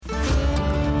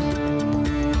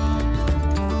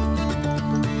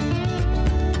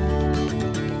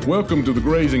Welcome to the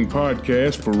Grazing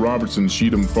podcast for Robertson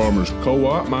Cheatham Farmers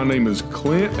Co-op. My name is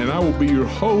Clint, and I will be your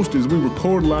host as we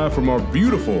record live from our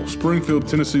beautiful Springfield,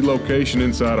 Tennessee location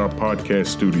inside our podcast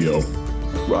studio.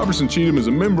 Robertson Cheatham is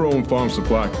a member-owned farm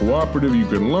supply cooperative. You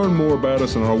can learn more about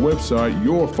us on our website,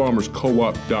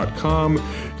 yourfarmerscoop.com,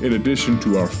 in addition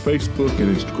to our Facebook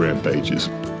and Instagram pages.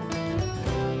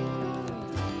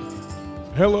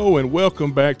 Hello and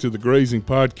welcome back to the Grazing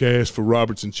podcast for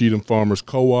Robertson Cheatham Farmers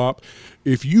Co-op.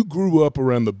 If you grew up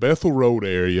around the Bethel Road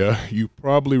area, you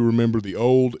probably remember the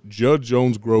old Jud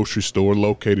Jones grocery store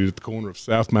located at the corner of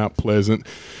South Mount Pleasant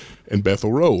and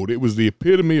Bethel Road. It was the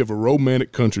epitome of a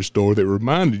romantic country store that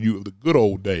reminded you of the good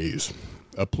old days.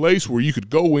 A place where you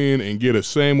could go in and get a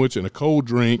sandwich and a cold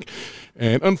drink.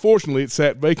 And unfortunately, it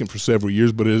sat vacant for several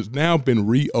years, but it has now been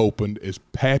reopened as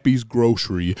Pappy's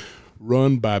Grocery,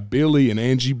 run by Billy and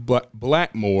Angie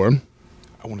Blackmore.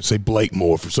 I want to say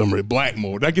Blakemore for some reason.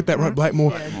 Blackmore. Did I get that right? Blackmore?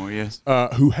 Blackmore, yes.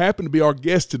 Who happen to be our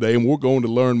guest today, and we're going to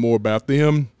learn more about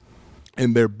them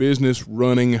and their business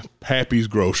running Pappy's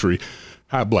Grocery.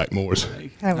 Hi, Blackmores.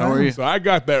 Hey, how are you? So I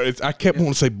got that. I kept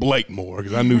wanting to say Blakemore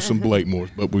because I knew some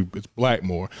Blakemores, but it's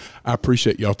Blackmore. I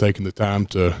appreciate y'all taking the time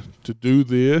to do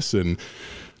this and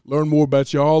learn more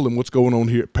about y'all and what's going on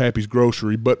here at Pappy's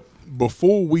Grocery. But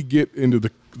before we get into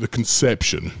the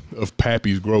conception of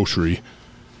Pappy's Grocery,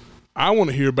 I want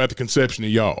to hear about the conception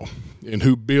of y'all and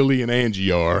who Billy and Angie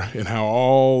are and how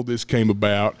all this came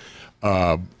about,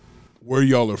 where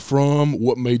y'all are from,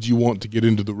 what made you want to get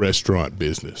into the restaurant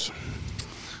business.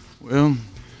 Well,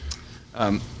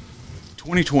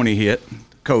 2020 hit,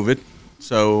 COVID,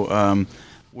 so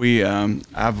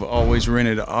I've always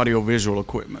rented audiovisual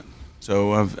equipment.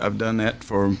 So I've done that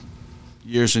for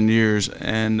years and years,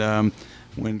 and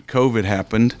when COVID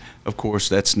happened, of course,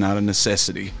 that's not a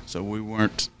necessity. So we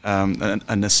weren't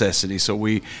a necessity. So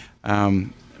I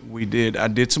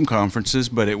did some conferences,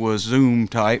 but it was Zoom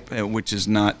type, which is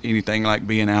not anything like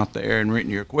being out there and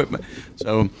renting your equipment.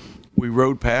 So we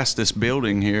rode past this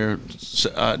building here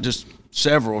just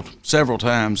several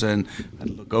times, and I'd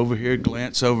look over here,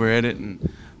 glance over at it,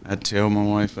 and I'd tell my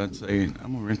wife, I'd say, I'm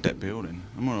going to rent that building.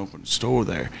 I'm going to open a store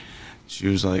there. She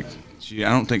was like, I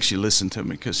don't think she listened to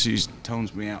me because she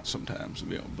tones me out sometimes,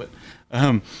 but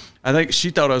I think she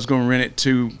thought I was going to rent it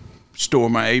to store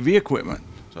my AV equipment.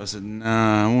 So I said,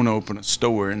 nah, I want to open a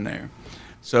store in there.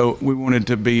 So we wanted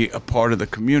to be a part of the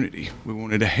community. We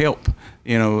wanted to help,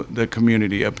 the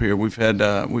community up here. We've had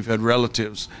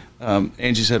relatives.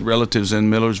 Angie's had relatives in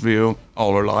Millersville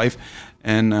all her life,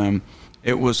 and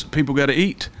it was people got to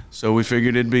eat. So we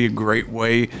figured it'd be a great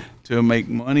way to make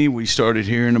money. We started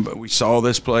hearing about, we saw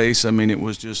this place. I mean, it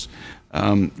was just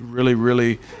really,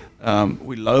 really,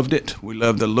 we loved it. We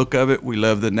loved the look of it. We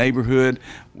loved the neighborhood.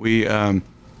 We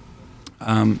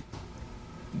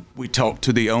talked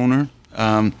to the owner.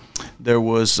 There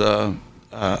was an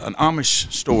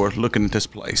Amish store looking at this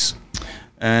place,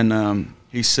 and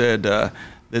he said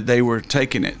that they were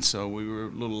taking it, so we were a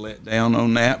little let down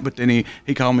on that. But then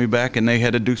he called me back, and they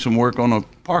had to do some work on a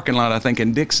parking lot, I think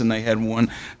in Dixon they had one.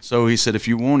 So he said, if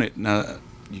you want it,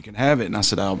 you can have it. And I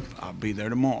said, I'll be there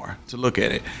tomorrow to look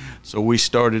at it. So we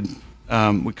started,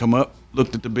 we come up,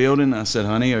 looked at the building. I said,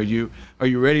 honey, are you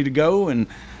ready to go? And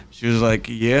she was like,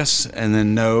 yes, and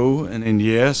then no, and then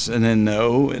yes, and then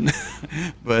no. And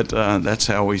but that's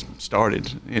how we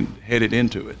started and headed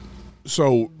into it.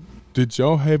 So did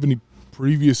y'all have any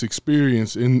previous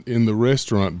experience in the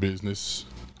restaurant business?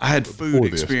 I had food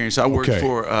experience. I worked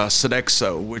for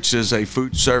Sodexo, which is a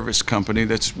food service company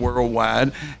that's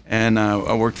worldwide, and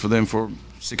I worked for them for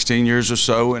 16 years or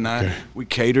so, and we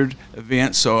catered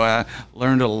events, so I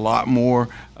learned a lot more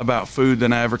about food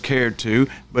than I ever cared to,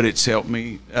 but it's helped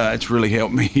me. It's really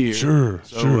helped me here. Sure.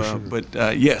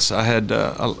 But yes, I had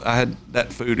that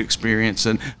food experience,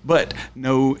 but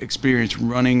no experience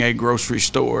running a grocery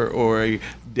store or a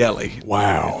deli.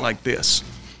 Wow. Like this.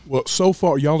 Well, so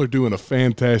far, y'all are doing a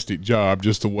fantastic job,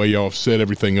 just the way y'all have set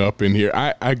everything up in here.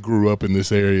 I grew up in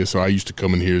this area, so I used to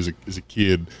come in here as a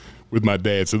kid with my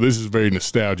dad, so this is very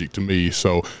nostalgic to me.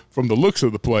 So from the looks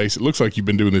of the place, it looks like you've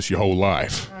been doing this your whole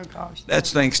life. Oh, gosh.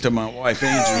 That's thanks to my wife,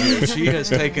 Angie.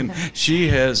 She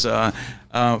has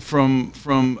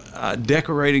from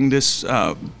decorating this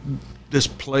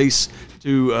place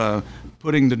to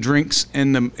putting the drinks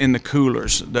in the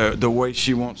coolers, the way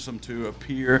she wants them to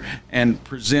appear and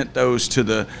present those to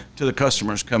the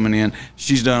customers coming in.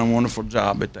 She's done a wonderful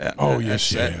job at that. Oh, yes,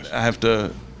 she has. I have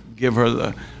to give her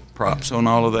the props on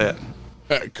all of that.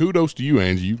 Kudos to you,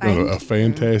 Angie. You've done a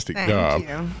fantastic job.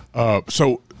 Thank you.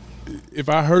 So if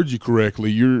I heard you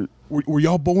correctly, were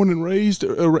y'all born and raised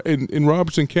in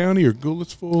Robertson County or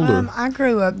Goulitsville? Or? I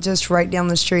grew up just right down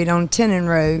the street on Tenon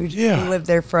Road. Yeah. We lived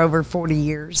there for over 40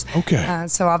 years. Okay.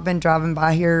 So I've been driving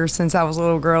by here since I was a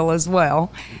little girl as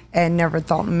well, and never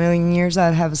thought in a million years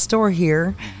I'd have a store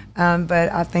here.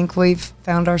 But I think we've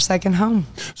found our second home.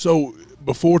 So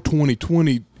before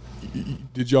 2020,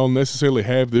 did y'all necessarily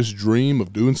have this dream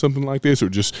of doing something like this, or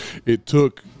just it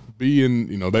took being,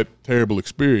 that terrible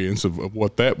experience of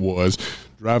what that was,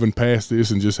 driving past this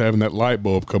and just having that light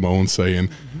bulb come on saying,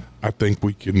 I think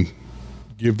we can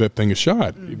give that thing a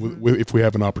shot if we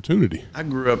have an opportunity? I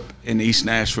grew up in East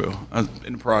Nashville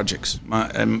in the projects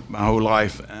my whole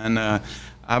life, and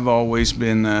I've always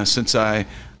been, since I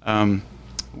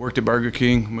worked at Burger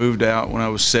King, moved out when I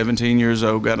was 17 years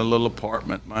old, got a little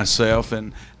apartment myself,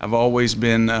 and I've always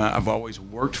been, I've always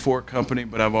worked for a company,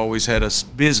 but I've always had a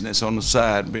business on the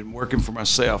side, been working for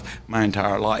myself my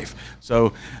entire life.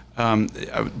 So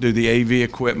I do the AV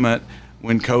equipment.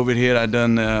 When COVID hit, I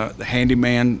done the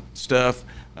handyman stuff.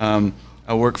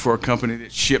 I work for a company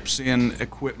that ships in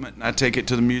equipment, and I take it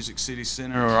to the Music City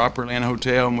Center or Opryland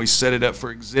Hotel, and we set it up for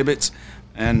exhibits,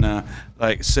 and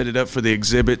set it up for the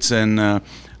exhibits, and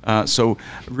so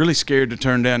really scared to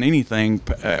turn down anything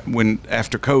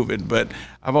after COVID. But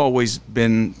I've always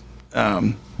been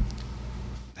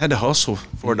had to hustle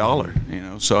for a dollar,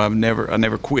 So I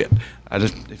never quit.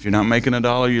 If you're not making a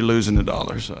dollar, you're losing a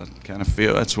dollar. So I kind of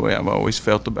feel that's the way I've always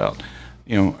felt about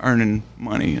earning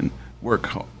money and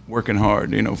working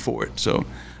hard, for it. So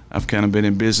I've kind of been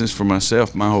in business for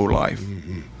myself my whole life.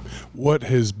 Mm-hmm. What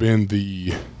has been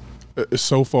the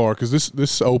so far? Because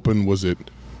this open, was it?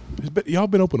 Y'all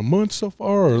been open a month so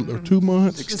far, or 2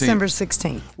 months? 16th. December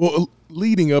 16th. Well,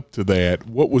 leading up to that,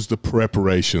 what was the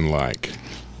preparation like?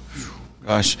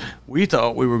 Gosh, we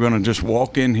thought we were going to just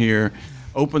walk in here,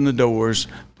 open the doors,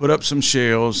 put up some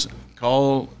shelves,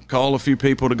 call a few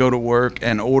people to go to work,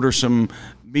 and order some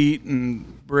meat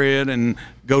and bread and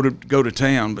go to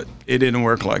town. But it didn't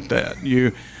work like that.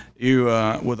 You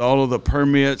with all of the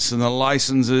permits and the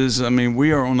licenses, I mean,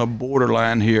 we are on the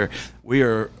borderline here.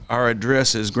 Our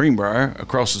address is Greenbrier.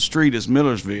 Across the street is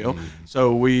Millersville.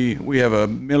 So we have a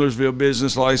Millersville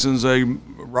business license, a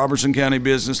Robertson County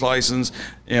business license.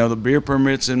 The beer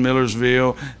permits in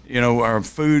Millersville. Our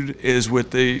food is with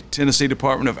the Tennessee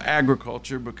Department of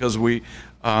Agriculture because we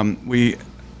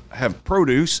have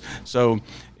produce. So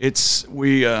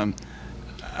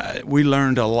we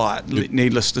learned a lot,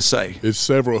 needless to say. It's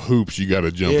several hoops you got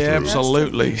to jump through.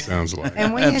 Absolutely. Sounds like.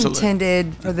 And we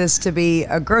intended for this to be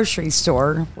a grocery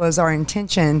store, was our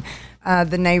intention.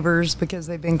 The neighbors, because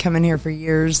they've been coming here for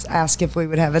years, asked if we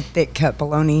would have a thick cut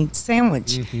bologna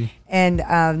sandwich. Mm-hmm.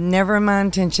 And never in my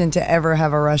intention to ever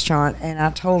have a restaurant. And I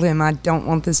told him I don't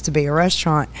want this to be a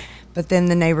restaurant. But then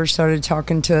the neighbors started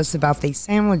talking to us about these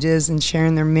sandwiches and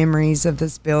sharing their memories of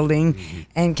this building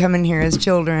and coming here as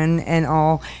children and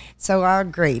all. So I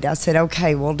agreed. I said,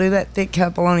 okay, we'll do that thick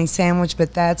cut bologna sandwich,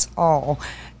 but that's all.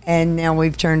 And now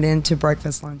we've turned into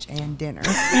breakfast, lunch, and dinner.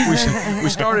 We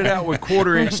started out with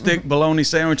 1/4-inch thick bologna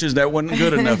sandwiches. That wasn't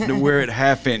good enough. We're at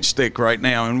 1/2-inch thick right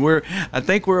now, and I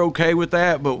think we're okay with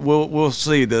that. But we'll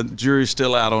see. The jury's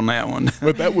still out on that one.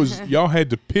 But that was, y'all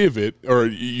had to pivot, or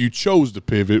you chose to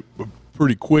pivot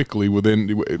pretty quickly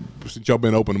since y'all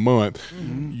been open a month.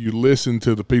 Mm-hmm. You listened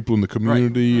to the people in the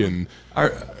community, right. And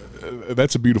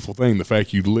that's a beautiful thing, the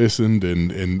fact you listened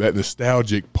and that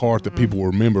nostalgic part that people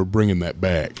remember, bringing that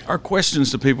back. Our questions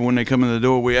to people when they come in the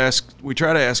door, we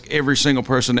try to ask every single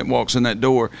person that walks in that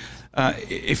door,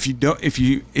 if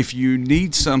you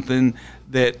need something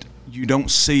that you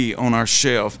don't see on our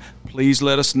shelf, please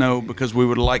let us know, because we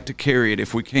would like to carry it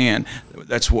if we can.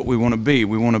 That's what we want to be.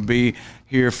 We want to be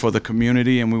here for the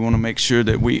community, and we want to make sure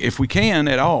that if we can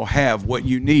at all, have what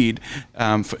you need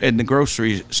in the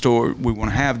grocery store. We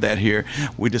want to have that here.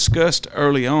 We discussed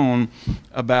early on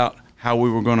about how we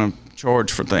were going to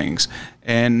charge for things,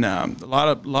 and a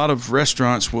lot of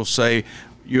restaurants will say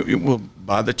you will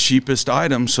buy the cheapest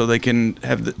item so they can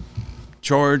have the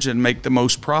charge and make the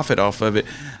most profit off of it.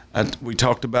 We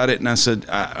talked about it, and I said,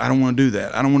 I don't want to do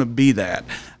that. I don't want to be that.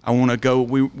 I want to go.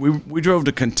 We drove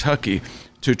to Kentucky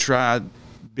to try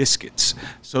biscuits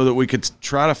so that we could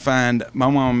try to find. My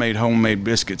mom made homemade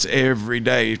biscuits every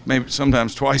day, maybe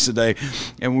sometimes twice a day,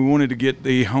 and we wanted to get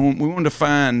we wanted to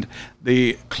find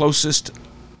the closest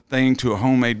thing to a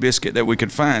homemade biscuit that we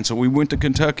could find. So we went to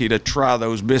Kentucky to try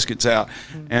those biscuits out,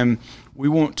 and we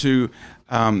want to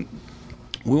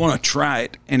try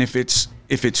it, and if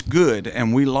it's good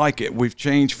and we like it, we've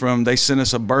changed from, they sent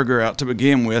us a burger out to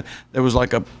begin with. There was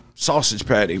like a sausage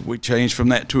patty. We changed from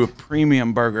that to a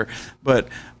premium burger. But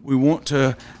we want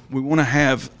to we want to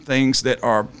have things that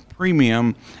are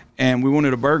premium, and we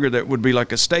wanted a burger that would be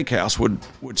like a steakhouse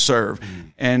would serve.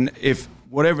 And if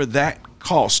whatever that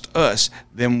cost us,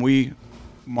 then we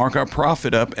mark our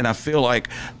profit up, and I feel like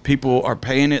people are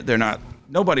paying it.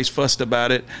 Nobody's fussed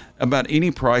about it, about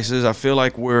any prices. I feel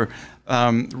like we're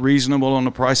reasonable on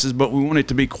the prices, but we want it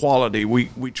to be quality.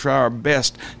 We try our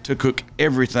best to cook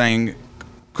everything,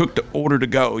 cook to order to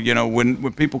go. You know,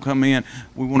 when people come in,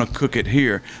 we want to cook it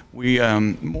here. We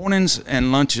mornings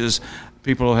and lunches,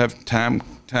 people have time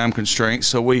constraints,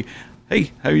 so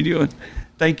hey, how you doing?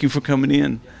 Thank you for coming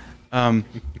in.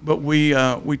 But we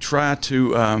try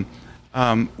to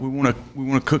we want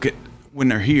to cook it when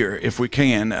they're here if we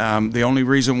can. The only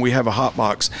reason we have a hot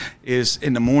box is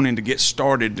in the morning to get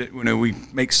started. You know, we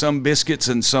make some biscuits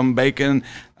and some bacon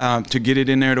to get it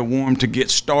in there to warm to get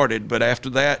started. But after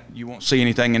that, you won't see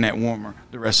anything in that warmer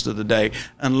the rest of the day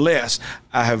unless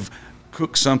I have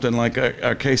cooked something like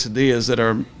our quesadillas that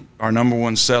are our number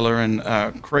one seller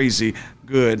and crazy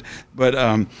good. But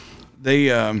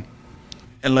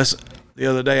unless the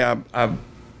other day I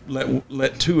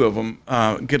let two of them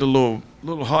get a little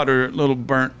hotter, a little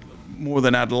burnt more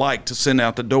than I'd like to send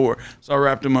out the door. So I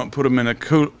wrapped them up, put them in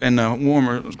the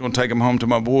warmer. I was going to take them home to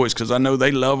my boys because I know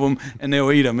they love them and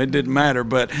they'll eat them. It didn't matter,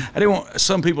 but I didn't want.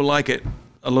 Some people like it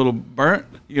a little burnt,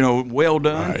 you know, well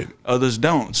done. Right. Others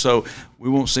don't. So we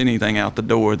won't send anything out the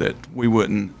door that we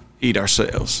wouldn't eat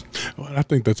ourselves. Well, I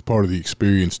think that's part of the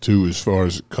experience too, as far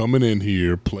as coming in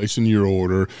here, placing your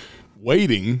order,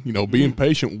 waiting, you know, being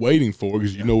patient, waiting for it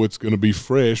because you know it's going to be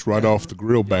fresh right off the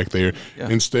grill back there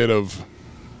instead of,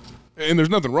 and there's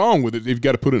nothing wrong with it. You've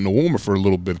got to put it in the warmer for a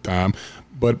little bit of time,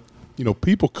 but, you know,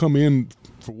 people come in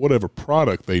for whatever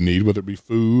product they need, whether it be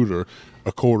food or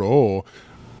a quart of oil,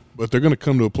 but they're going to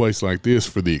come to a place like this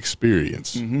for the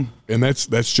experience. And that's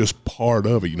just part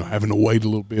of it, you know, having to wait a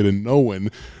little bit and knowing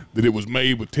that it was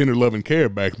made with tender loving care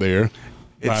back there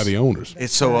by the owners.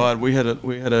 It's so odd. We had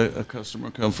a customer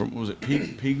come from, was it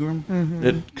Pegram,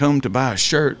 that come to buy a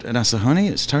shirt, and I said, honey,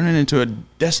 it's turning into a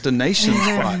destination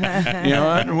spot. You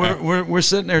know, and we're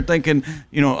sitting there thinking,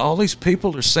 you know, all these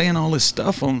people are saying all this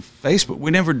stuff on Facebook. We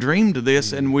never dreamed of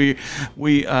this, and we've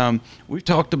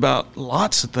talked about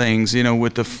lots of things. You know,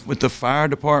 with the fire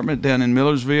department down in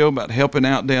Millersville about helping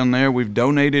out down there. We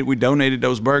donated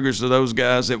those burgers to those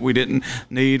guys that we didn't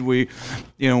need.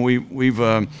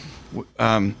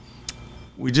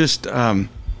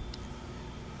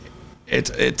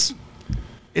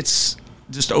 It's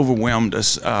just overwhelmed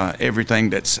us, everything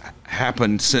that's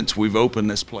happened since we've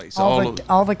opened this place.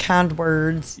 All the kind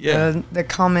words, the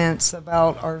comments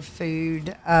about our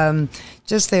food,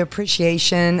 just the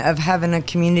appreciation of having a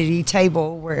community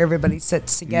table where everybody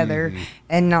sits together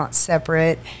and not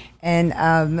separate.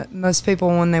 And most people,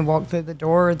 when they walk through the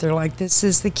door, they're like, this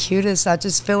is the cutest. I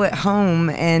just feel at home.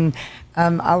 And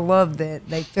I love that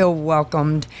they feel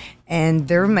welcomed. And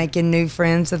they're making new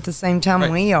friends at the same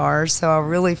time we are. So I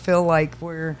really feel like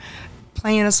we're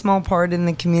playing a small part in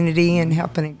the community and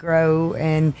helping it grow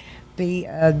and be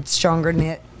a stronger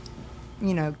knit,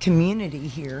 you know, community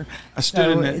here.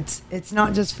 It's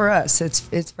not just for us. It's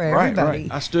for everybody.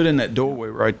 Right. I stood in that doorway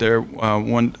right there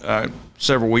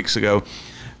several weeks ago.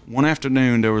 One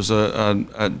afternoon, there was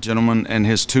a gentleman and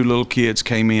his two little kids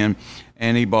came in,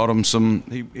 and he bought them some.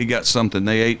 He got something.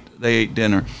 They ate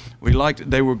dinner. We liked it.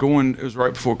 They were going. It was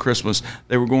right before Christmas.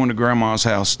 They were going to Grandma's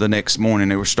house the next morning.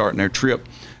 They were starting their trip.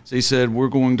 So he said, "We're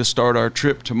going to start our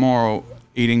trip tomorrow,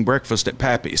 eating breakfast at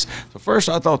Pappy's." So first,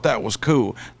 I thought that was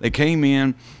cool. They came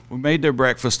in. We made their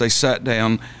breakfast. They sat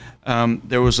down.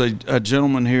 There was a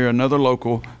gentleman here, another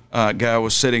local guy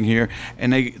was sitting here,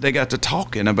 and they got to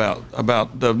talking about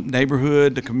the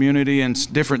neighborhood, the community,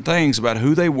 and different things about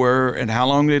who they were and how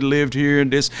long they'd lived here.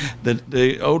 And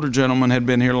the older gentleman had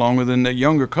been here longer than the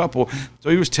younger couple, so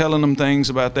he was telling them things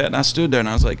about that. And I stood there and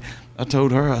I was like, I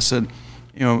told her, I said,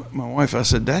 you know, my wife, I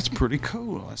said, that's pretty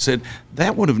cool. I said,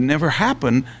 that would have never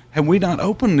happened had we not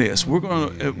opened this. We're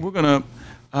gonna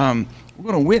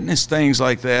witness things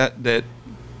like that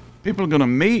people are going to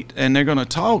meet and they're going to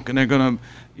talk and they're going to,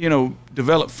 you know,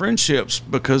 develop friendships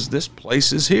because this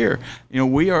place is here. You know,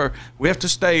 we have to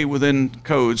stay within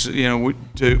codes, you know,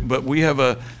 but we have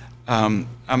I'm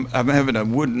having a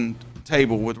wooden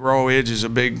table with raw edges, a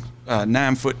big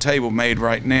 9-foot table made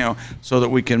right now so that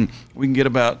we can get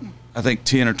about, I think,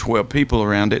 10 or 12 people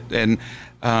around it. And,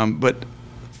 but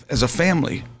as a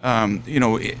family,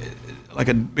 like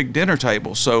a big dinner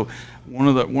table. So one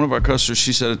of our customers,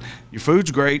 she said, your food's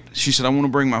great. She said, I want to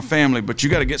bring my family, but you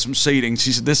got to get some seating.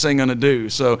 She said, this ain't going to do.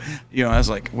 So, I was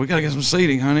like, we got to get some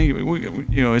seating, honey.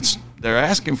 They're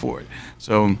asking for it.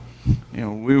 So,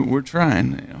 we're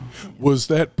trying. Was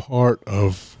that part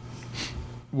of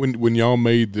when y'all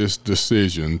made this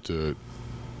decision to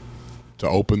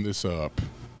open this up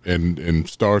and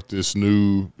start this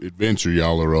new adventure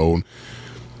y'all are on?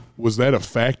 Was that a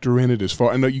factor in it? As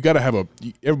far I know, you got to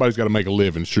everybody's got to make a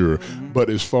living, sure, but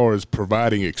as far as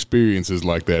providing experiences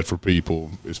like that for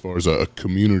people, as far as a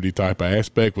community type of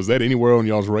aspect, was that anywhere on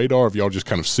y'all's radar? Or have y'all just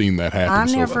kind of seen that happen?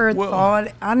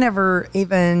 I never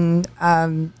even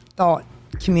thought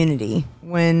community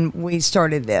when we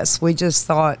started this. We just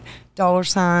thought dollar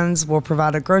signs, we'll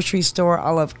provide a grocery store. I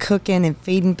love cooking and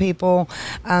feeding people.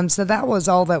 So that was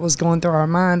all that was going through our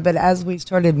mind. But as we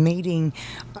started meeting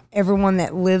everyone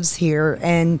that lives here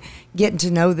and getting to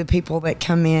know the people that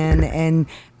come in and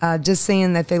just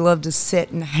seeing that they love to sit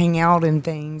and hang out and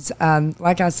things,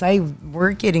 like I say,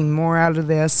 we're getting more out of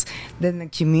this than the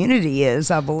community is,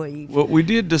 I believe. Well, we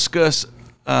did discuss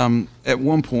at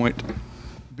one point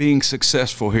being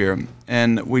successful here,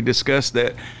 and we discussed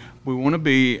that we want to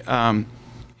be,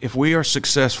 if we are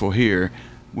successful here,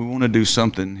 we want to do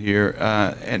something here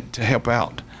and to help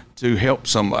out, to help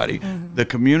somebody. Mm-hmm. The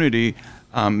community,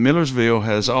 Millersville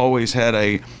has always had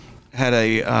it's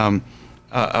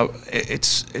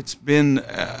been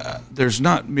there's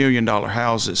not $1 million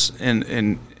houses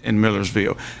in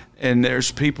Millersville, and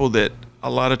there's people that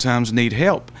a lot of times need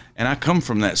help, and I come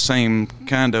from that same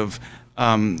kind of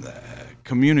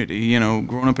community,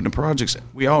 growing up in the projects,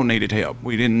 we all needed help.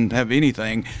 We didn't have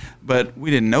anything, but we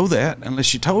didn't know that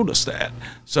unless you told us that.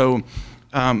 So,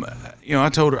 I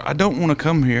told her, I don't want to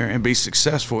come here and be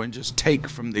successful and just take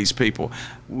from these people.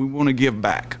 We want to give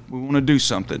back. We want to do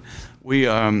something. We,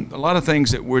 a lot of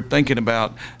things that we're thinking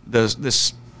about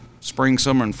this spring,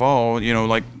 summer, and fall,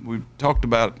 like we talked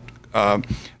about,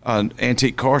 an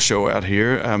antique car show out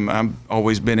here. I've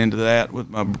always been into that with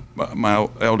my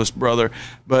eldest brother,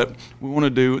 but we want to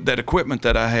do that equipment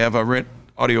that I have. I rent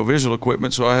audiovisual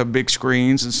equipment, so I have big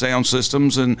screens and sound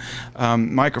systems and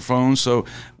microphones. So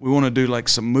we want to do like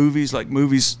some movies like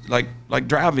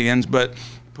drive-ins, but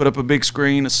put up a big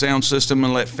screen, a sound system,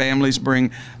 and let families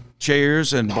bring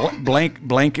chairs and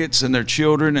blankets and their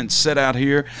children and sit out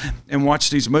here and watch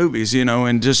these movies,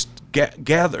 and just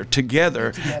gather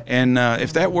together. And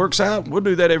if that works out, we'll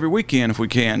do that every weekend if we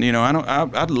can.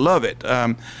 I'd love it.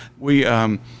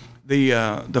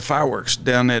 The fireworks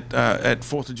down at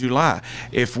 4th of July.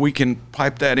 If we can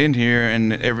pipe that in here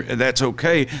and that's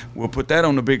okay, we'll put that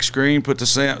on the big screen. Put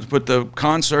the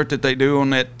concert that they do on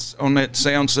that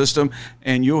sound system,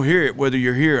 and you'll hear it whether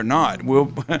you're here or not.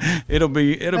 It'll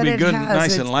be good, and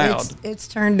nice and loud. It's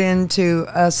turned into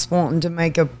us wanting to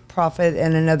make a profit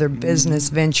and another business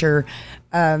venture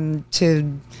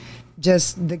to.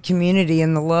 Just the community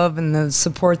and the love and the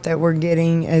support that we're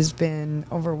getting has been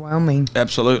overwhelming.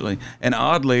 Absolutely, and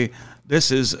oddly, this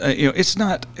is it's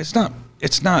not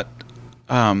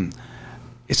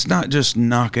just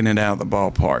knocking it out of the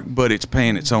ballpark, but it's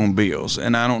paying its own bills.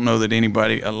 And I don't know that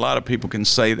a lot of people can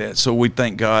say that. So we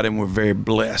thank God, and we're very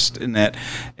blessed in that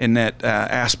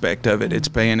aspect of it. It's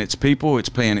paying its people, it's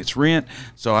paying its rent.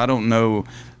 So I don't know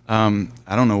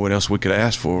what else we could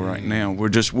ask for right now. We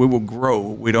will grow.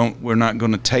 We're not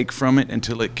going to take from it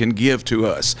until it can give to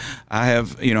us. I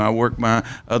work my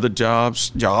other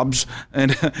jobs,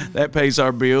 and that pays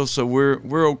our bills. So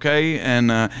we're okay.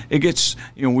 And it gets,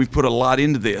 we've put a lot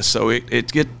into this, so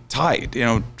it gets tight.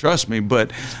 Trust me.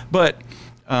 But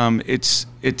it's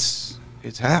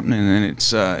happening, and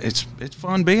it's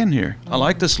fun being here. I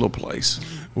like this little place.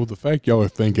 Well, the fact y'all are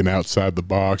thinking outside the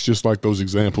box, just like those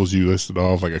examples you listed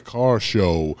off, like a car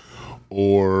show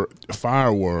or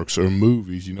fireworks or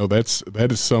movies,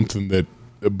 that is something that,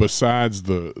 besides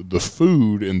the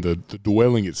food and the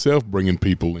dwelling itself bringing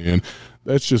people in,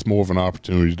 that's just more of an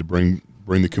opportunity to bring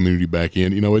the community back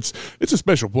in. It's a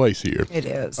special place here. It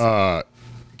is.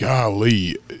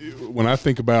 Golly, when I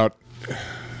think about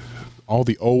all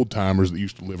the old timers that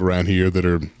used to live around here that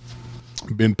are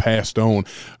been passed on,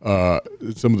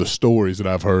 some of the stories that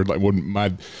I've heard, like when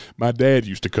my dad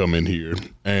used to come in here,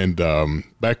 and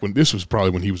back when this was probably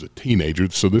when he was a teenager,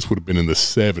 so this would have been in the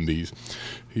 70s.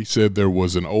 He said there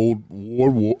was an old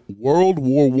World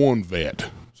War I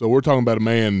vet. So we're talking about a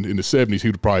man in the 70s who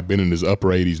would have probably been in his upper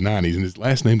 80s, 90s, and his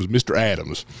last name was Mr.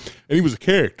 Adams. And he was a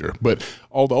character, but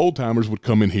all the old-timers would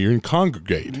come in here and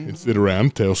congregate and sit around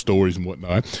and tell stories and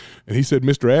whatnot. And he said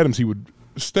Mr. Adams, he'd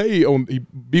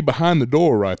be behind the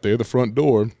door right there, the front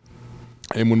door,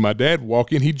 And when my dad would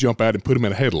walk in, he'd jump out and put him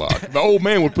in a headlock. The old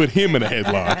man would put him in a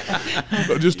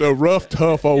headlock. Just a rough,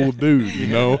 tough old dude, you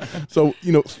know. So,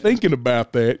 you know, thinking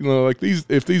about that, you know, like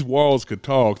if these walls could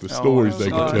talk, the stories they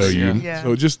could tell you. Yeah.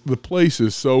 So just the place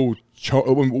is so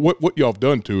what y'all have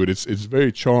done to it, it's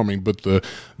very charming, but the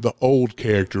old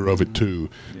character of it too.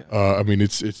 I mean,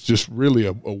 it's just really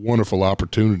a wonderful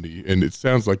opportunity, and it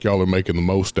sounds like y'all are making the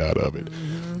most out of it.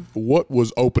 What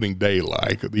was opening day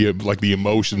like? The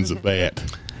emotions of that.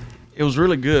 It was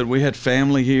really good. We had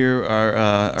family here.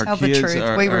 Our Tell kids. the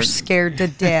truth. We were scared to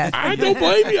death. I don't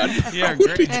blame you. I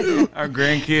would be too. Our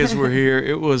grandkids were here.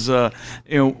 It was,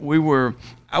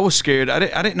 I was scared. I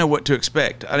didn't know what to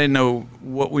expect. I didn't know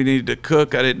what we needed to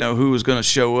cook. I didn't know who was going to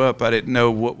show up. I didn't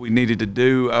know what we needed to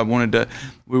do.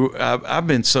 I've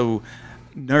been so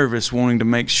nervous wanting to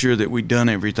make sure that we'd done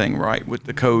everything right with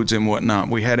the codes and whatnot.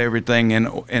 We had everything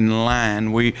in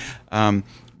line.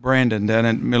 Brandon down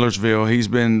at Millersville, he's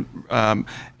been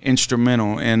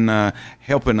instrumental in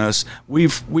helping us.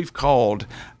 We've called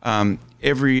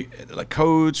every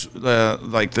codes,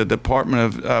 like the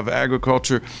Department of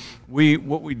Agriculture.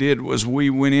 What we did was we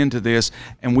went into this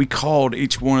and we called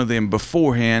each one of them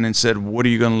beforehand and said, what are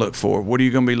you going to look for? What are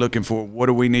you going to be looking for? What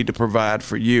do we need to provide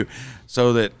for you?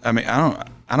 So that, I mean, I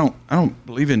don't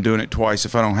believe in doing it twice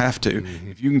if I don't have to. Mm-hmm.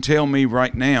 If you can tell me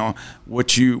right now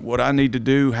what I need to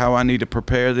do, how I need to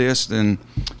prepare this, then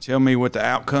tell me what the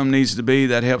outcome needs to be.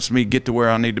 That helps me get to where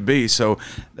I need to be. So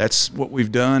that's what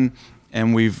we've done,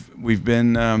 and we've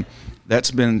been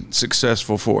that's been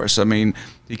successful for us. I mean,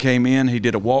 he came in, he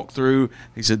did a walkthrough.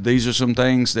 He said, these are some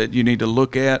things that you need to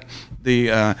look at.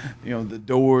 The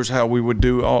doors, how we would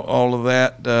do all of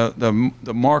that,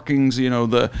 the markings,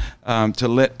 to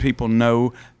let people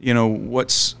know,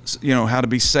 what's, how to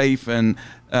be safe and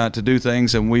to do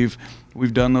things. And we've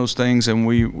done those things, and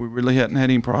we really hadn't had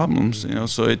any problems,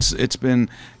 so it's been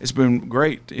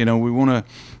great. We want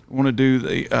to do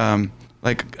the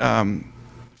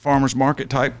farmers market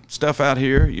type stuff out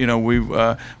here.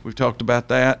 We've talked about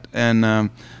that,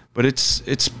 and but it's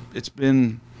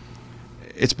been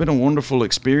a wonderful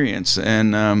experience,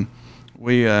 and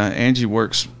Angie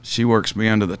works me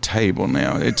under the table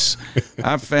now.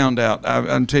 I've found out.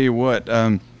 I'll tell you what.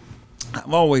 I've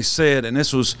always said, and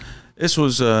this was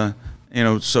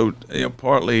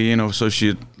partly so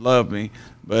she'd love me.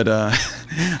 But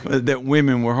that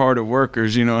women were harder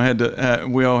workers, we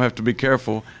all have to be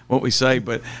careful what we say.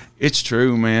 But it's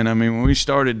true, man. I mean, when we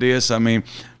started this, I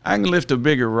can lift a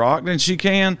bigger rock than she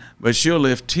can, but she'll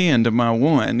lift 10 to my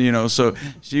 1, so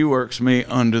she works me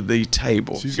under the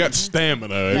table. She's got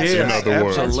stamina, in other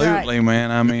words. Absolutely, right.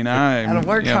 Man. I mean, gotta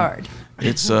work hard.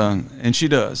 It's and she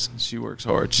does. She works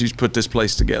hard. She's put this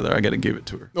place together. I got to give it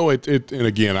to her. No, and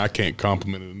again, I can't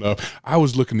compliment it enough. I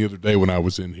was looking the other day when I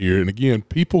was in here, and again,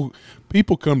 people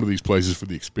come to these places for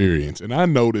the experience, and I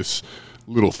notice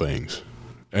little things.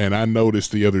 And I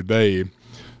noticed the other day,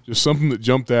 just something that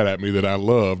jumped out at me that I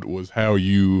loved was how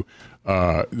you.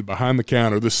 Behind the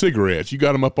counter, the cigarettes. You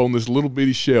got them up on this little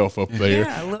bitty shelf up there.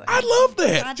 Yeah, I love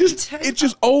that. It's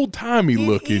just old timey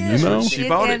looking, She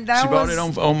bought it. She bought it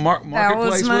on Marketplace. That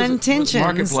was my intention.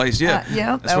 Marketplace, yeah.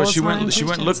 That's what she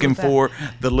went looking for.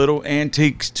 The little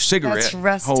antique cigarette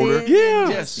holder. Yeah.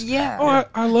 Yes. Yeah. Oh,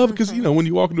 I love it because when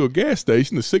you walk into a gas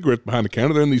station, the cigarettes behind the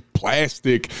counter, they're in these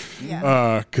plastic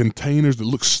containers that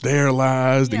look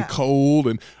sterilized and cold,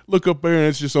 and look up there and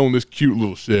it's just on this cute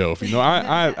little shelf.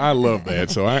 I love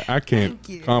that, so I can't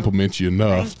compliment you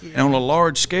enough. And on a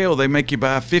large scale, they make you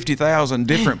buy 50,000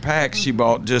 different packs. She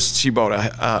bought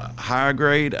a high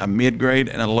grade, a mid grade,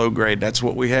 and a low grade. That's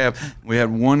what we have. We had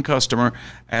one customer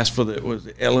ask for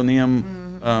the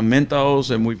L&M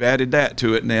menthols, and we've added that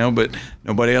to it now, but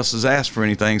nobody else has asked for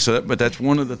anything. But that's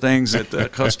one of the things that the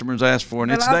customers ask for,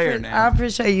 and it's there now. I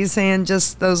appreciate you saying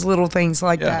just those little things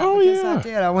like that. Oh, because yeah. I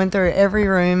did. I went through every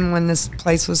room when this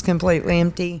place was completely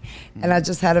empty, and I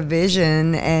just had a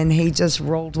vision, and he just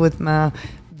rolled with my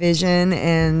vision,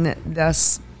 and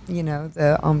thus, the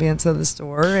ambience of the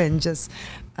store, and just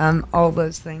all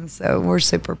those things. So we're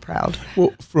super proud.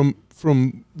 Well, from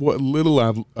what little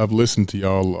I've listened to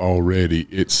y'all already,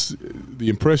 it's the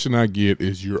impression I get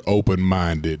is you're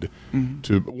open-minded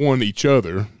to one, each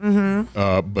other,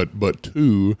 but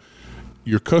two,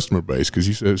 your customer base, because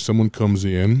you said if someone comes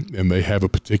in and they have a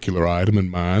particular item in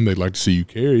mind they'd like to see you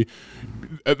carry,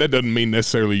 that doesn't mean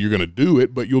necessarily you're going to do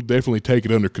it, but you'll definitely take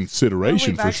it under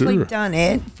consideration for sure. We've actually done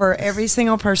it for every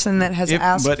single person that has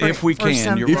asked for it. But if we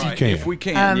can, you're right. If we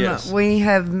can, yes. We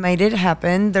have made it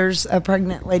happen. There's a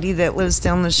pregnant lady that lives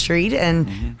down the street,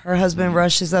 and her husband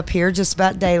rushes up here just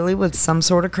about daily with some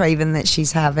sort of craving that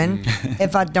she's having.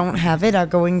 If I don't have it, I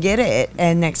go and get it,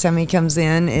 and next time he comes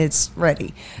in, it's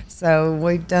ready. So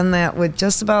we've done that with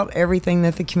just about everything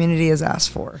that the community has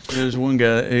asked for. There's one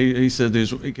guy, he said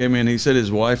he came in, he said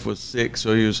his wife was sick,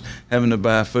 so he was having to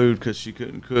buy food because she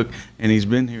couldn't cook, and he's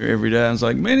been here every day. I was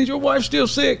like, man, is your wife still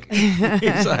sick?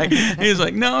 He's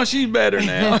like, no, she's better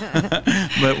now.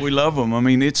 But we love them. I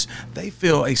mean, they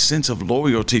feel a sense of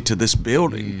loyalty to this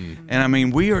building. And I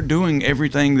mean, we are doing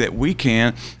everything that we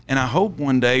can, and I hope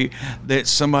one day that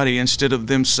somebody, instead of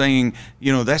them saying,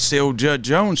 that's the old Jud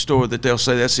Jones store, that they'll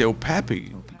say that's the old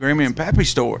Pappy, Grammy and Pappy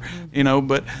store,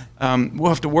 but we'll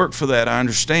have to work for that, I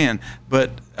understand.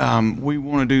 But we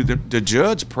want to do the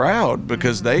Judds proud,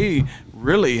 because they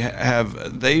really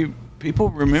people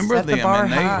remember set them, the bar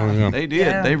and high. they did.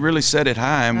 Yeah. They really set it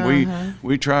high, and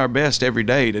we try our best every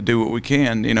day to do what we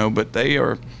can, but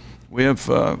we have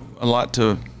a lot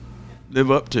to live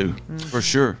up to, for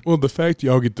sure. Well, the fact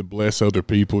y'all get to bless other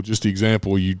people, just the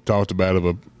example you talked about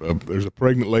of there's a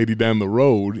pregnant lady down the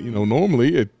road,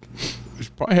 normally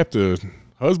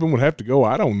husband would have to go,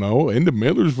 I don't know, into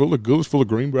Millersville or Gillisville or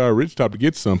Greenbrier Ridgetop to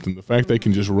get something. The fact they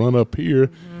can just run up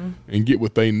here and get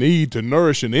what they need to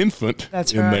nourish an infant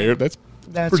there, that's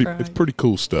pretty, right. It's pretty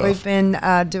cool stuff. We've been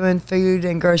doing food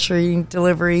and grocery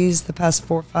deliveries the past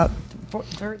 3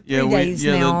 days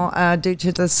now due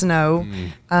to the snow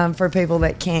for people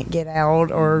that can't get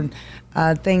out or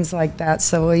things like that.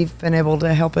 So we've been able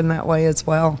to help in that way as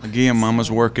well. Again, Mama's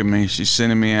working me. She's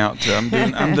sending me out.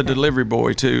 I'm the delivery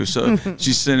boy too. So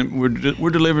she's sending. We're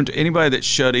delivering to anybody that's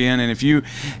shut in. And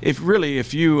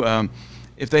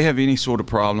if they have any sort of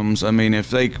problems, I mean,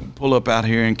 if they pull up out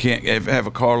here and can't have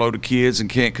a carload of kids and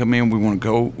can't come in, we want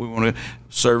to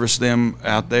service them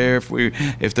out there.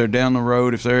 If they're down the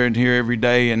road, if they're in here every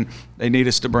day and they need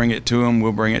us to bring it to them,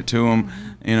 we'll bring it to them.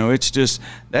 It's just,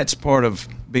 that's part of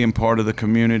being part of the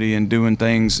community and doing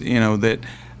things, that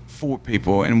for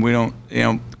people. And we don't,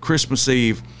 Christmas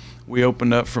Eve, we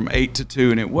opened up from 8 to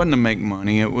 2, and it wasn't to make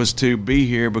money. It was to be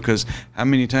here, because how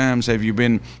many times have you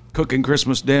been cooking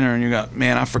Christmas dinner and you got,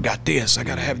 man, I forgot this, I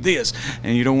got to have this,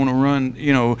 and you don't want to run,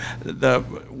 the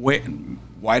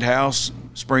White House,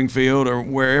 Springfield, or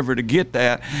wherever to get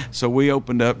that. So we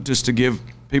opened up just to give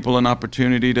people an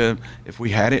opportunity to, if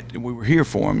we had it, we were here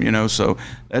for them, so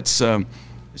that's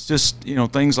it's just,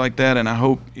 things like that. And I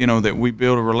hope, that we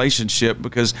build a relationship,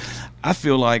 because I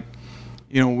feel like,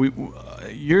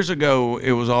 years ago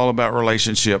it was all about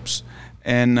relationships,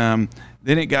 and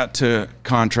then it got to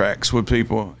contracts with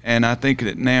people, and I think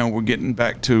that now we're getting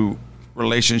back to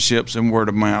relationships and word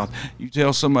of mouth. You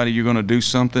tell somebody you're going to do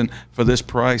something for this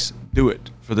price, do it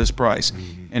for this price.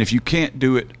 And if you can't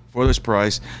do it for this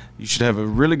price, you should have a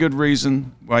really good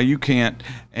reason why you can't,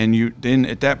 and then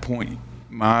at that point,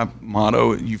 my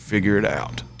motto, you figure it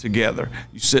out together.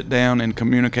 You sit down and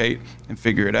communicate and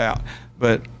figure it out,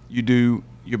 but you do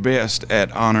your best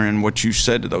at honoring what you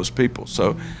said to those people.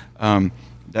 So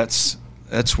that's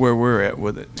where we're at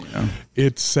with it.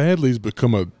 It sadly has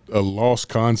become a lost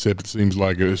concept, it seems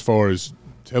like, as far as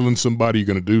telling somebody you're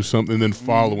going to do something and then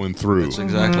following through. That's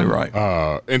exactly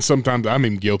right. And sometimes I'm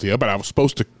even guilty of it. I was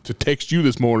supposed to text you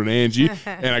this morning, Angie,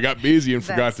 and I got busy and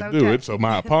forgot to do it, so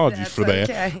my apologies for that.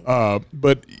 Okay.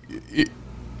 But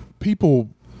people,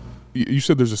 you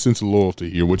said there's a sense of loyalty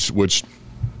here, which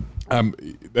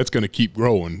that's going to keep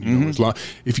growing.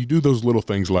 If you do those little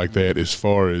things like that, as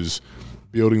far as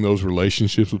building those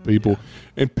relationships with people,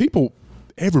 and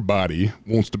everybody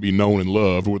wants to be known and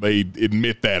loved, whether they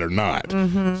admit that or not.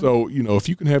 So, if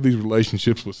you can have these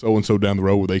relationships with so-and-so down the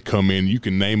road where they come in, you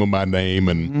can name them by name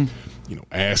and,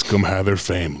 ask them how their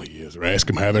family is, or ask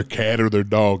them how their cat or their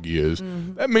dog is.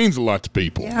 That means a lot to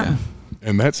people. Yeah.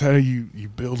 And that's how you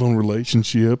build on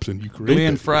relationships, and you create.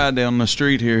 Glenn Fry down the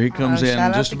street here, he comes in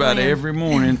just about every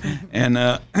morning, and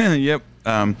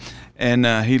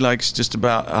he likes just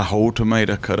about a whole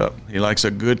tomato cut up. He likes a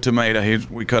good tomato.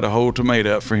 We cut a whole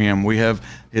tomato up for him. We have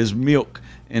his milk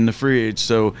in the fridge,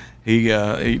 so he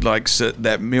likes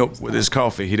that milk with his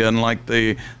coffee. He doesn't like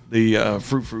the the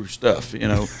frou-frou stuff,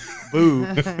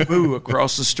 Boo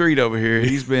across the street over here.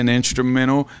 He's been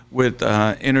instrumental with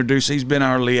he's been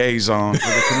our liaison for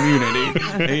the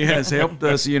community. He has helped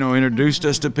us, introduced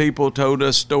us to people, told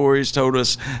us stories, told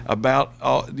us about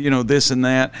all, this and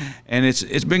that, and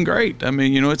it's been great. I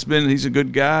mean, he's a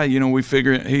good guy.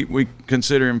 We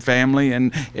consider him family,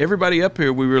 and everybody up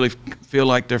here we really feel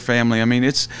like they're family. I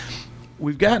mean,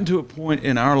 we've gotten to a point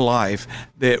in our life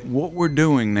that what we're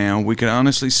doing now, we can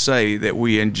honestly say that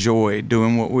we enjoy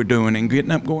doing what we're doing and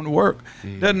getting up, going to work.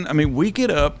 We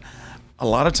get up a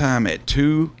lot of time at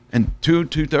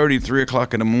 2:30, 3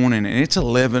 o'clock in the morning, and it's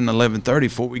 11:30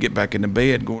 before we get back into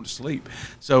bed, going to sleep.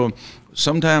 So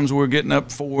sometimes we're getting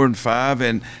up 4 and 5,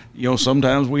 and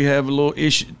sometimes we have a little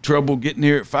trouble getting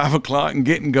here at 5 o'clock and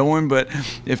getting going. But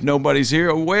if nobody's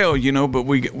here, but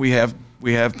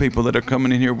we have people that are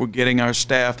coming in here. We're getting our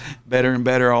staff better and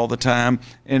better all the time,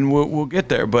 and we'll get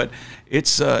there. But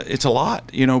it's a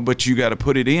lot, but you got to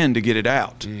put it in to get it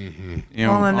out. Mm-hmm.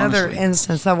 Well, another honestly.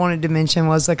 instance I wanted to mention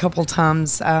was a couple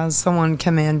times someone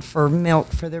come in for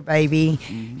milk for their baby.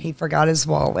 Mm-hmm. He forgot his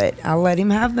wallet. I let him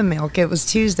have the milk. It was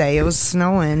Tuesday. It was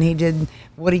snowing. He did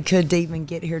what he could to even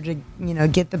get here to,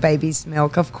 get the baby's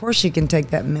milk. Of course you can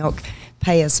take that milk,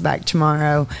 pay us back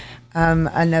tomorrow.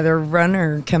 Another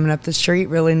runner coming up the street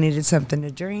really needed something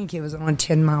to drink. He was on a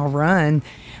 10-mile run.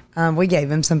 We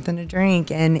gave him something to drink,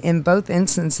 and in both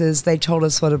instances, they told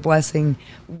us what a blessing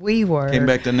we were. Came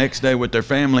back the next day with their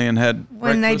family and had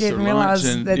when they breakfast didn't or lunch, realize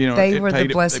and, that they were the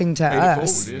blessing to paid it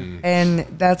us, forward, and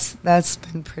that's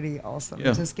been pretty awesome.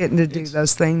 Yeah. Just getting to do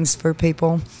those things for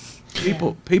people.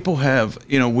 People have,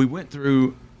 we went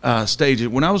through stages.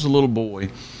 When I was a little boy,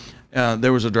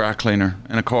 there was a dry cleaner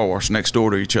and a car wash next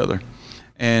door to each other.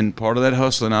 And part of that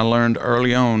hustling, I learned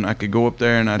early on, I could go up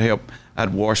there and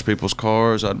I'd wash people's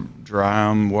cars, I'd dry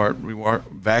them,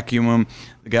 vacuum them.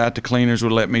 The guy at the cleaners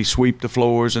would let me sweep the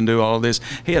floors and do all of this.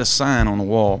 He had a sign on the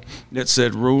wall that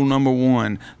said, rule number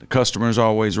 1, the customer's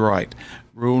always right.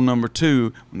 Rule number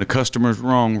 2, when the customer's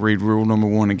wrong, read rule number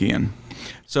 1 again.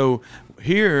 So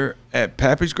here at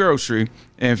Pappy's Grocery,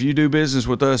 and if you do business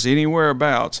with us anywhere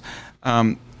abouts,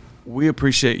 we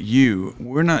appreciate you.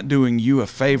 We're not doing you a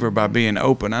favor by being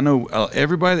open. I know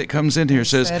everybody that comes in here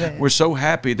says, we're so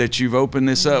happy that you've opened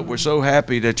this up. We're so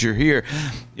happy that you're here.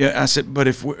 Yeah, I said, but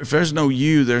if there's no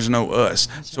you, there's no us.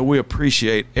 So we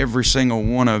appreciate every single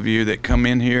one of you that come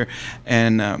in here.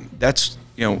 And that's,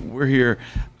 we're here.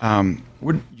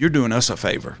 You're doing us a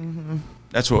favor. Mm-hmm.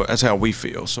 That's how we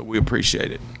feel. So we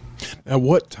appreciate it. Now,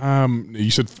 what time,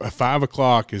 you said 5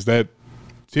 o'clock, is that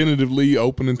tentatively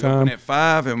opening time? Open at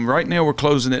 5, and right now we're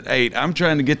closing at 8. I'm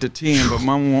trying to get to 10, but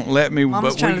Mom won't let me.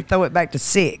 Mom's trying to throw it back to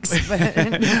 6.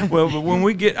 But when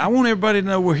we get, I want everybody to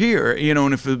know we're here,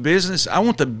 and if the business, I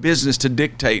want the business to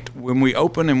dictate when we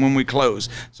open and when we close.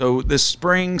 So this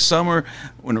spring, summer,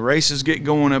 when the races get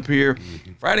going up here,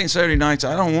 Friday and Saturday nights,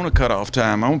 I don't want to cut off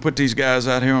time. I want to put these guys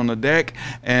out here on the deck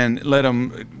and let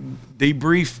them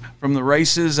debrief from the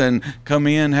races and come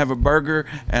in, have a burger,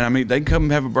 and they can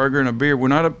come have a burger and a beer. We're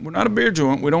not a beer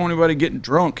joint. We don't want anybody getting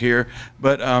drunk here,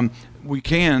 but we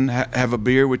can have a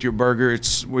beer with your burger.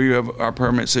 We have our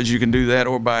permit says you can do that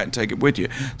or buy it and take it with you.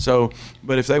 So,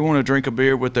 but if they want to drink a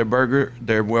beer with their burger,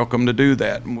 they're welcome to do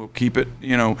that, and we'll keep it. We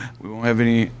won't have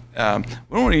any. We don't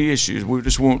want any issues. We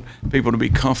just want people to be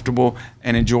comfortable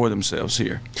and enjoy themselves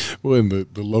here. Well, in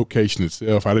the location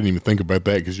itself, I didn't even think about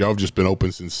that because y'all have just been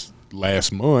open since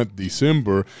last month,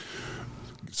 December.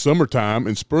 Summertime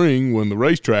and spring when the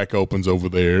racetrack opens over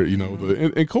there,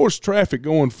 and of course traffic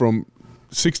going from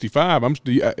 65.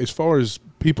 As far as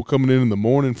people coming in the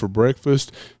morning for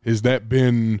breakfast, has that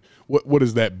been what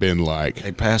has that been like?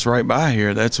 They pass right by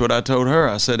here. That's what I told her.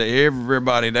 I said to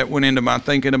everybody that went into my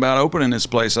thinking about opening this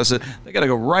place. I said they got to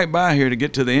go right by here to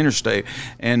get to the interstate,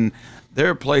 and there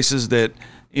are places that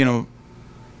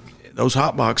those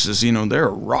hot boxes, there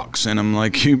are rocks in them.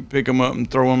 Like you pick them up and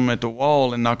throw them at the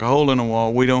wall and knock a hole in the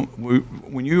wall.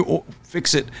 When you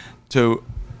fix it to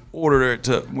order it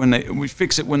we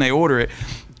fix it when they order it,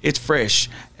 it's fresh,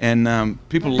 and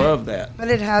people love that. But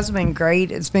it has been great.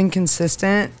 It's been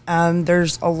consistent.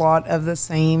 There's a lot of the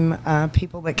same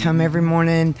people that come every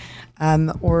morning,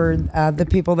 or the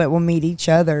people that will meet each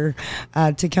other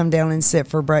to come down and sit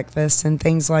for breakfast and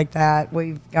things like that.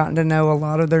 We've gotten to know a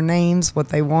lot of their names, what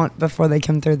they want before they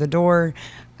come through the door.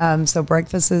 So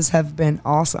breakfasts have been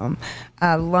awesome.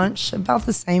 Lunch, about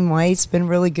the same way. It's been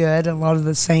really good. A lot of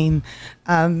the same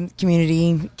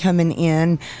community coming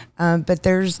in. But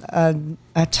there's a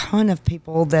ton of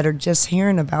people that are just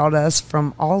hearing about us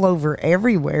from all over,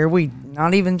 everywhere. We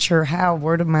not even sure how,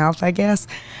 word of mouth, I guess,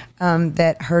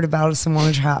 that heard about us and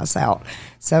want to try us out.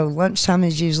 So lunchtime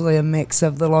is usually a mix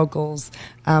of the locals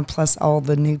plus all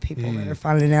the new people that are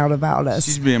finding out about us.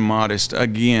 She's being modest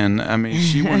again. I mean,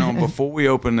 she went on before we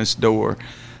opened this door.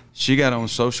 She got on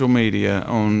social media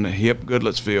on Hip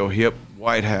Goodlettsville, Hip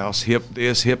White House, Hip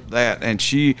this, Hip that, and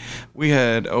we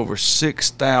had over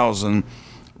 6,000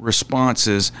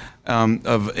 responses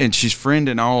and she's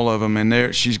friending all of them,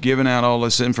 and she's giving out all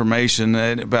this information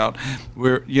about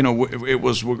we're going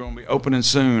to be opening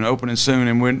soon,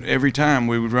 and every time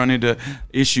we would run into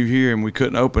issue here and we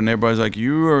couldn't open, everybody's like,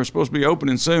 you are supposed to be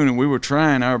opening soon, and we were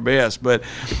trying our best, but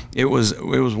it was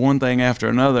one thing after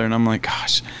another, and I'm like,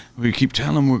 gosh, we keep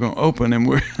telling them we're going to open, and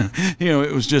we're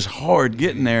it was just hard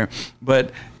getting there,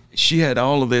 but she had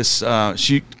all of this.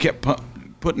 She kept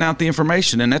putting out the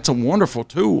information, and that's a wonderful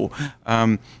tool,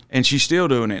 and she's still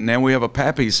doing it. Now we have a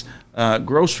Pappy's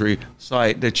grocery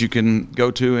site that you can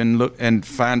go to and look and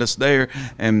find us there,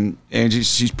 and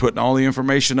she's putting all the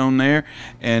information on there,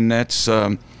 and that's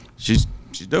she's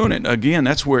doing it again.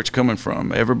 That's where it's coming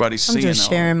from. Everybody's seeing. I'm just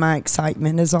sharing my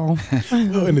excitement is all.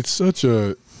 Well, and it's such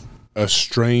a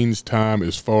strange time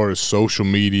as far as social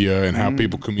media and how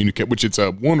people communicate, which it's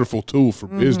a wonderful tool for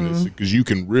business because you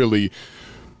can really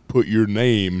put your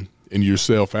name and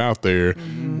yourself out there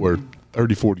where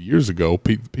 30, 40 years ago,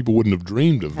 people wouldn't have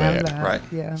dreamed of that. Right.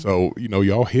 Yeah. So,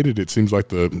 y'all hit it. It seems like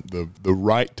the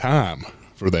right time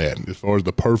for that, as far as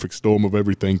the perfect storm of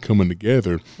everything coming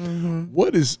together.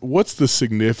 What's the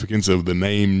significance of the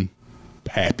name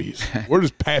Pappy's? Where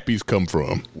does Pappy's come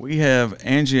from? We have,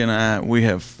 Angie and I, we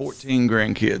have 14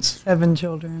 grandkids. 7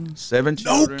 children. 7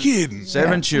 children. No kidding.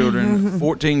 7 children,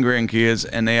 14 grandkids,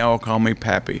 and they all call me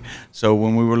Pappy. So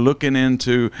when we were looking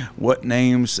into what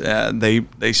names,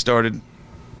 they started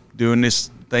doing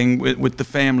this thing with the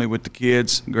family, with the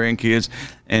kids, grandkids,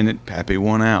 and Pappy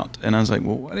won out. And I was like,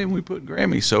 well, why didn't we put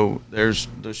Grammy? So there's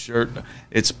the shirt.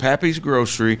 It's Pappy's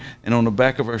Grocery, and on the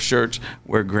back of our shirts,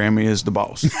 where Grammy is the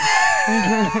boss.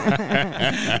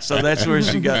 So that's where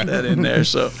she got that in there.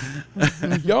 So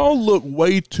Y'all look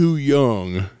way too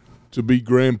young to be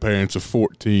grandparents of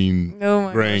 14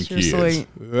 grandkids. Gosh, you're sweet.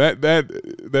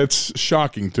 That's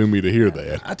shocking to me to hear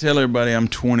that. I tell everybody I'm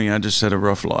 20. I just had a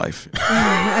rough life.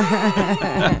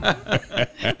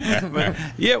 But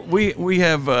yeah, we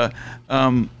have.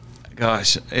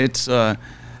 Gosh, it's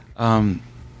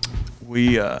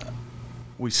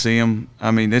we see them. I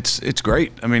mean, it's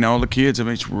great. I mean, all the kids. I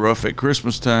mean, it's rough at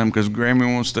Christmas time because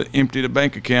Grammy wants to empty the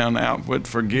bank account out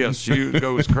for gifts. She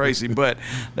goes crazy, but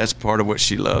that's part of what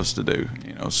she loves to do.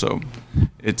 So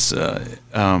it's fun.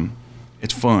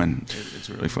 It's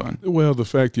really fun. Well, the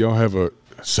fact y'all have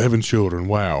 7 children.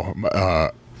 Wow.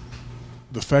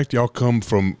 The fact y'all come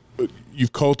from.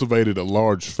 You've cultivated a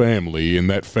large family, and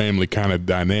that family kind of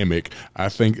dynamic,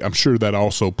 I'm sure that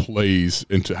also plays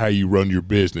into how you run your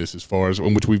business, as far as,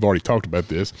 in which we've already talked about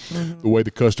this, the way the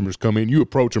customers come in, you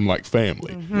approach them like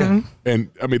family. Yeah. And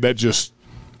I mean,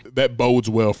 that bodes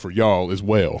well for y'all as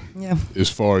well, as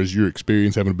far as your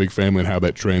experience having a big family and how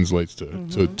that translates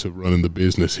to running the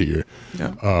business here.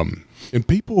 Yeah. And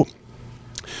people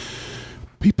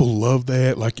love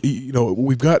that. Like,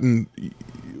 we've gotten,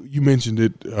 you mentioned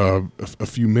it a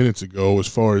few minutes ago, as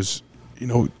far as,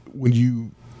 when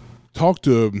you talk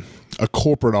to a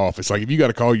corporate office, like if you got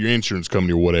to call your insurance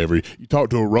company or whatever, you talk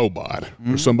to a robot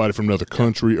or somebody from another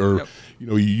country, or,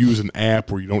 you use an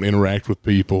app where you don't interact with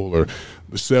people, or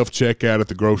the self-checkout at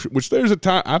the grocery, which there's a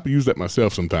time, I use that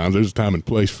myself sometimes. There's a time and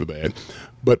place for that.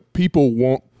 But people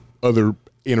want other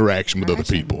interaction with other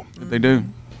people. They do.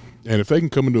 And if they can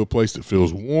come into a place that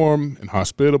feels warm and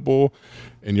hospitable,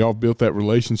 and y'all built that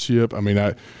relationship, I mean,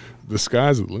 the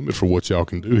sky's the limit for what y'all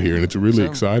can do here, and it's really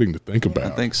exciting to think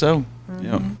about. I think so.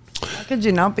 Yeah. How could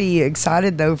you not be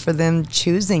excited, though, for them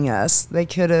choosing us? They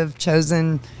could have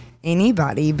chosen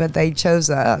anybody, but they chose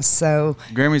us. So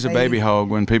Grammy's a baby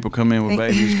hog. When people come in with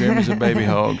babies, Grammy's a baby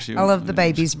hog. I love the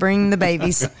babies. Bring the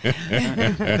babies.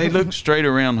 They look straight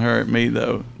around her at me,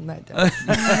 though. I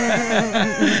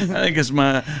think it's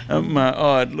my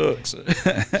odd looks.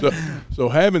 So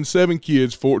having 7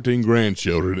 kids, 14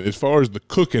 grandchildren, as far as the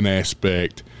cooking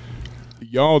aspect,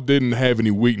 y'all didn't have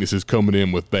any weaknesses coming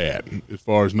in with that, as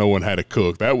far as knowing how to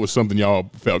cook. That was something y'all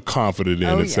felt confident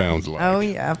in, sounds like. Oh,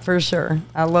 yeah, for sure.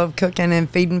 I love cooking and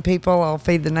feeding people. I'll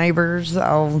feed the neighbors.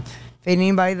 I'll feed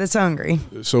anybody that's hungry.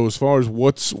 So as far as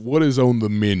what is on the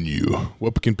menu,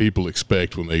 what can people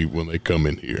expect when they come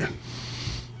in here?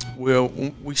 Well,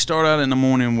 we start out in the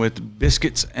morning with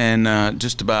biscuits and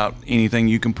just about anything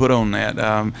you can put on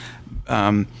that.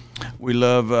 we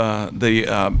love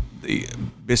the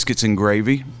biscuits and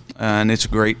gravy, and it's a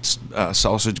great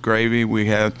sausage gravy. We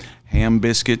have ham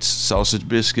biscuits, sausage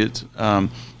biscuits,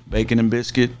 bacon and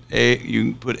biscuit. Egg, you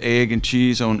can put egg and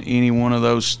cheese on any one of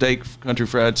those. Steak, country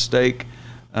fried steak,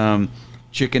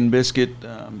 chicken biscuit.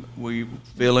 We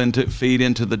feed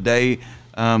into the day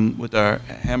with our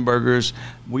hamburgers.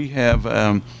 We have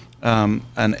an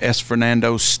S.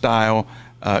 Fernando style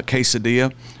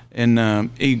quesadilla. In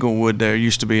Eaglewood, there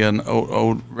used to be an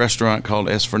old restaurant called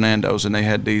S. Fernando's, and they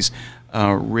had these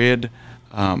red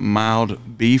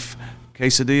mild beef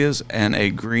quesadillas and a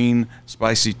green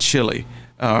spicy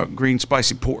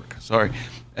pork. Sorry,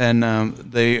 and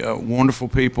they are wonderful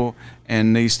people,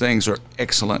 and these things are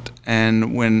excellent.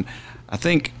 And when I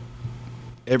think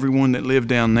everyone that lived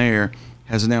down there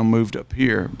has now moved up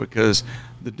here because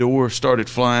the door started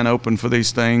flying open for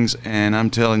these things, and I'm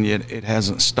telling you, it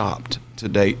hasn't stopped to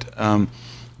date.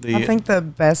 I think the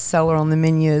best seller on the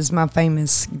menu is my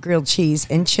famous grilled cheese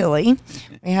and chili.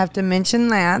 We have to mention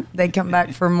that. They come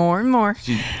back for more and more.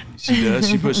 She does.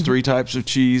 She puts 3 types of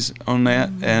cheese on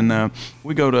that. And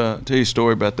we go to, tell you a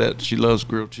story about that. She loves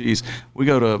grilled cheese.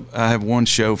 I have one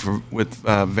show with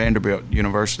Vanderbilt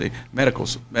University Medical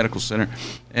Center,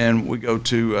 and we go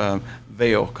to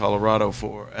Vail, Colorado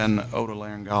for an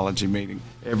otolaryngology meeting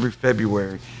every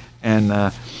February. And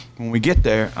when we get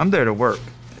there, I'm there to work.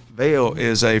 Vail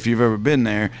is if you've ever been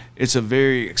there, it's a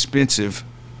very expensive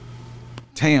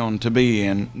town to be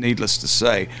in, needless to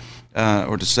say,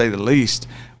 or to say the least.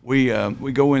 We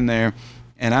go in there,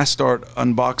 and I start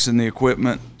unboxing the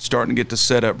equipment, starting to get the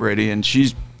setup ready, and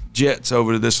she jets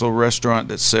over to this little restaurant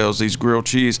that sells these grilled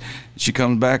cheese. She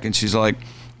comes back, and she's like,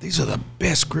 "These are the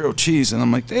best grilled cheese." And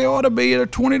I'm like, "They ought to be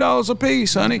at $20 a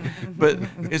piece, honey." But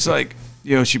it's like,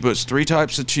 she puts 3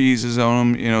 types of cheeses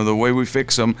on them. The way we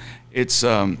fix them, it's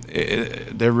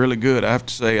they're really good. I have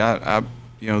to say,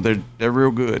 they're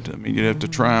real good. I mean, you have to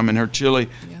try them. And her chili,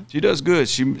 she does good.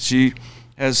 She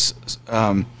has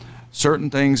certain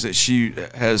things that she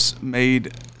has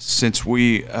made since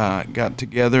we got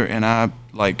together, and I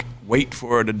wait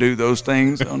for her to do those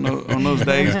things on those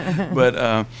days.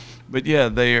 But yeah,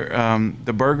 they're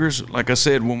the burgers. Like I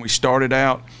said, when we started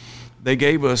out, they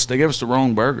gave us the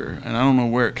wrong burger, and I don't know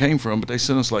where it came from, but they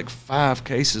sent us 5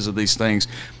 cases of these things,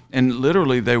 and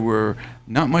literally they were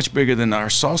not much bigger than our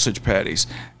sausage patties.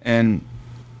 And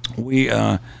we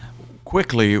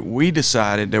quickly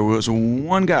decided there was only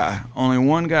one guy.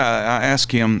 I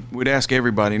asked him. We'd ask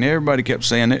everybody, and everybody kept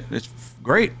saying it's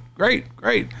great.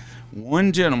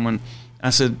 One gentleman,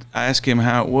 I asked him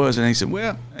how it was, and he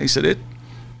said, it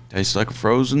tastes like a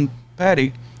frozen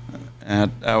patty.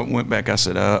 And I went back, I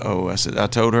said, I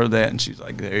told her that, and she's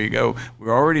like, there you go.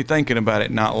 We're already thinking about it,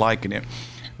 not liking it.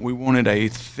 We wanted a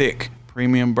thick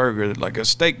premium burger, like a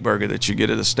steak burger that you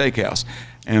get at a steakhouse.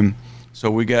 And so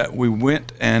we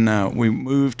went and we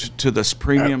moved to the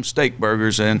premium steak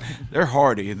burgers, and they're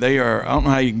hearty. They are, I don't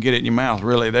know how you can get it in your mouth,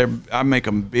 really. I make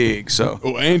them big, so.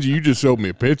 Well, Angie, you just showed me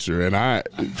a picture, and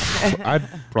I'd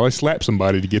probably slap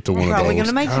somebody to get to one of those. Probably going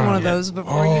to make you one of those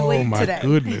before you leave today. Oh,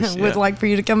 my goodness. Would like for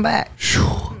you to come back.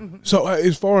 So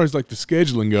as far as the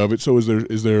scheduling of it, so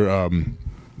is there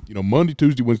Monday,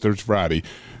 Tuesday, Wednesday, Thursday, Friday,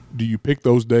 do you pick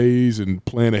those days and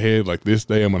plan ahead, like this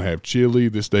day I'm going to have chili,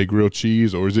 this day grilled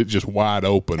cheese, or is it just wide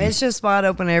open? It's just wide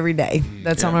open every day.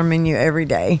 That's on our menu every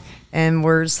day. And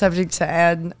we're subject to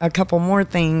add a couple more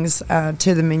things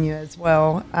to the menu as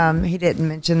well. He didn't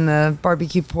mention the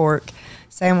barbecue pork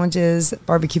sandwiches,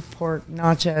 barbecue pork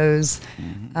nachos,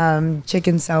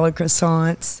 chicken salad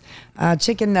croissants,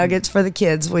 chicken nuggets for the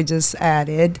kids we just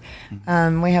added.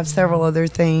 We have several other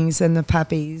things, and the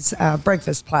Pappy's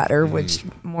breakfast platter, which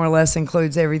more or less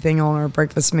includes everything on our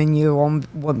breakfast menu on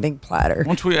one big platter.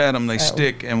 Once we add them, they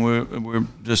stick, and we're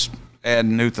just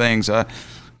adding new things. I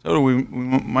told her we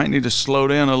might need to slow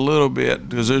down a little bit,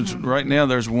 because right now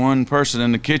there's one person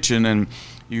in the kitchen, and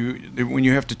when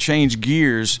you have to change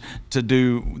gears to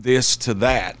do this to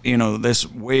that, this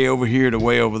way over here to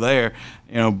way over there,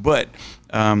 but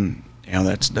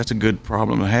that's a good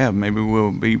problem to have. Maybe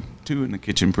we'll be 2 in the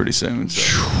kitchen pretty soon.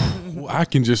 So. Well, I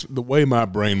can the way my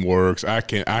brain works, I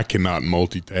cannot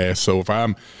multitask. So if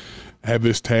I have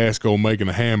this task on making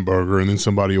a hamburger and then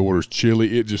somebody orders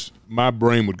chili, my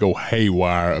brain would go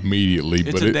haywire immediately.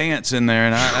 It's a dance in there,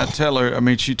 and I tell her. I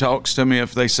mean, she talks to me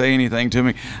if they say anything to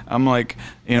me. I'm like,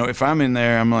 if I'm in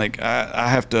there, I'm like,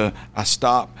 I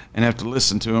stop and have to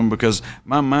listen to them, because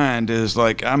my mind is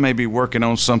like, I may be working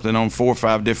on something on 4 or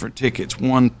 5 different tickets,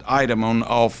 one item on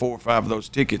all 4 or 5 of those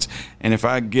tickets, and if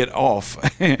I get off,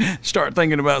 start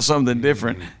thinking about something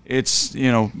different, it's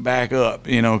back up.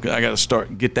 I got to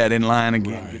get that in line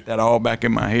again, get that all back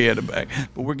in my head. But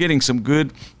we're getting some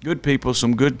good people,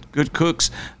 some good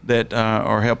cooks that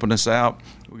are helping us out.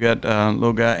 We got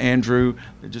little guy Andrew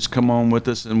that just come on with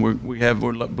us, and we're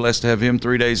blessed to have him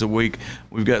 3 days a week.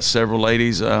 We've got several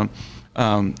ladies. Miss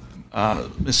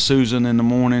Susan in the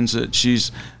mornings. That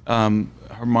she's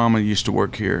her mama used to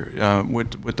work here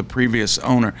with the previous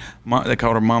owner. They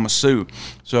called her Mama Sue.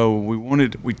 So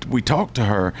we talked to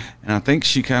her, and I think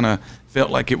she kind of felt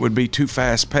like it would be too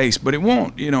fast paced, but it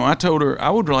won't. I told her I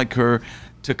would like her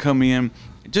to come in,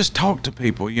 just talk to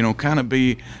people, kind of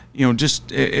be,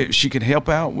 just if she can help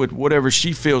out with whatever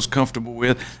she feels comfortable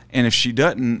with. And if she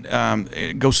doesn't,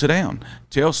 go sit down.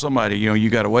 Tell somebody, you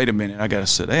got to wait a minute, I got to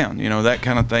sit down, that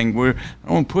kind of thing. I don't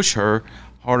want to push her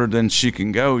harder than she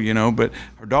can go, but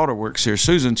her daughter works here.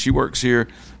 Susan, she works here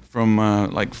from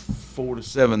like 4 to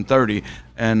 7:30,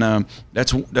 and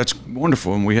that's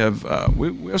wonderful. And we have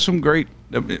some great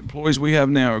employees. We have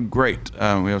now are great.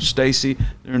 We have Stacy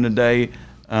during the day.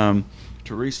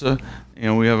 Teresa,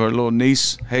 we have our little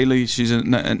niece Haley. She's at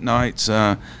nights,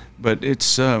 but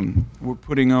it's we're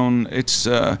putting on. It's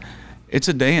a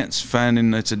dance.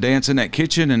 It's a dance in that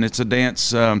kitchen, and it's a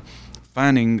dance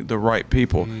finding the right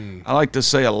people. I like to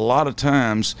say a lot of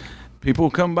times people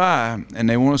come by and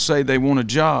they want to say they want a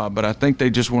job, but I think they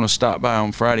just want to stop by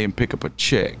on Friday and pick up a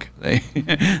check. They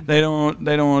don't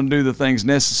want to do the things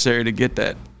necessary to get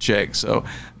that check. So,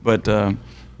 but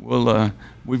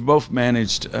we've both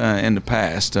managed in the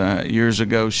past. Years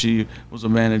ago, she was a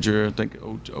manager, I think,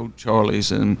 Old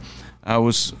Charlie's, and I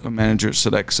was a manager at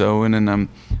Sodexo, and then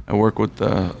I work with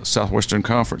the Southwestern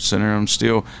Conference Center. I'm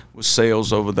still with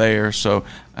sales over there, so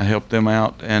I help them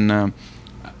out, and I'm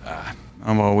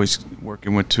always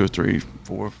working with 2 or 3,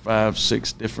 4, 5,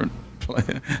 6 different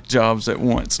jobs at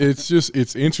once.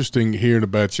 It's interesting hearing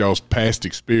about y'all's past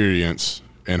experience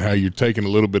and how you're taking a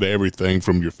little bit of everything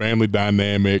from your family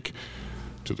dynamic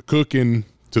to the cooking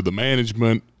to the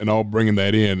management and all bringing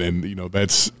that in, and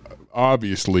that's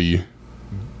obviously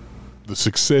the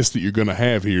success that you're going to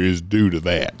have here is due to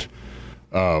that.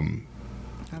 And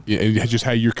just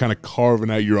how you're kind of carving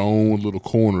out your own little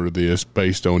corner of this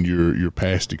based on your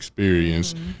past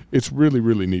experience. Mm-hmm. It's really,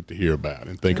 really neat to hear about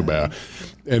and think about.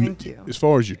 And as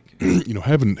far as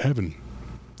having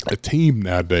a team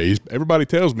nowadays, everybody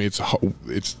tells me it's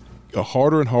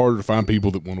harder and harder to find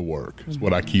people that want to work. Is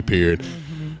what I keep hearing,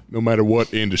 no matter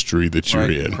what industry that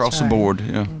you're in. Across the board,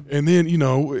 yeah. And then,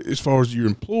 as far as your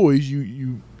employees,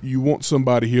 you want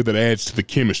somebody here that adds to the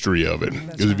chemistry of it.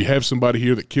 Because if you have somebody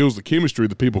here that kills the chemistry of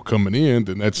the people coming in,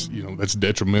 then that's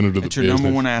detrimental to the business. Your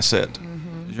number one asset,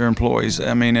 your employees.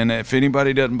 I mean, and if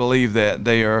anybody doesn't believe that,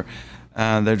 they're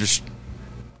just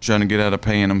trying to get out of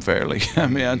paying them fairly. I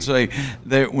mean, I'd say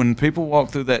that when people walk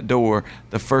through that door,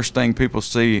 the first thing people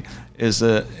see is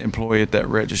the employee at that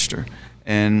register.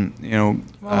 And,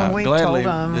 gladly,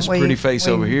 this pretty face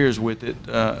over here is with it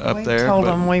up there. We told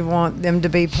them we want them to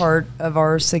be part of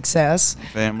our success,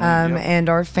 family, and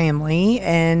our family.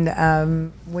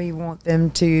 And we want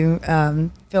them to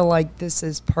feel like this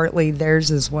is partly theirs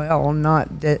as well,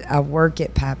 not that I work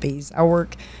at Pappy's. I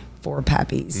work for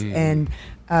Pappy's. And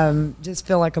just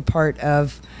feel like a part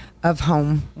of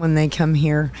home when they come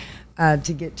here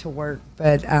to get to work.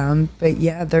 But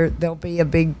yeah, they'll be a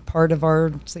big part of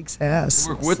our success.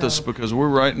 Work with us because we're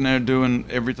right in there doing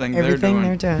everything they're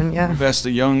doing. Yeah. We've asked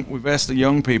the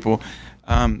young people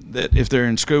that if they're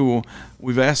in school,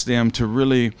 we've asked them to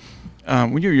really.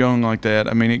 When you're young like that,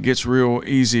 I mean, it gets real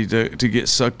easy to get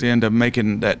sucked into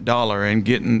making that dollar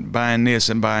and buying this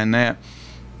and buying that.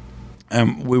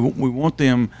 We want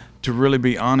them to really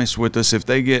be honest with us. If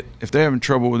they're having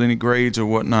trouble with any grades or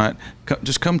whatnot,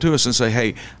 just come to us and say,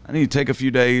 hey, I need to take a few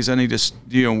days. I need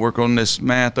to work on this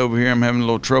math over here. I'm having a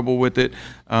little trouble with it.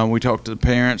 We talk to the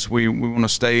parents. We want to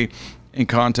stay in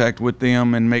contact with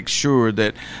them and make sure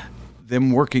that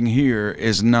them working here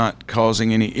is not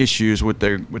causing any issues with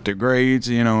their grades,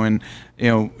 we want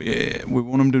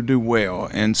them to do well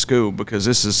in school because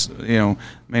this is,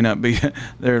 may not be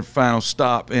their final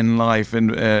stop in life and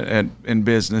in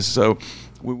business. So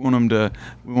we want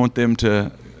them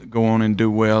to go on and do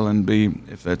well and be,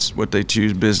 if that's what they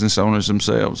choose, business owners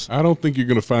themselves. I don't think you're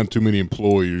going to find too many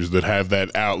employers that have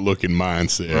that outlook and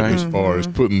mindset as far as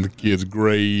putting the kids'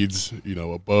 grades,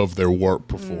 above their work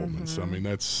performance. I mean,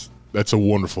 that's a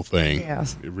wonderful thing.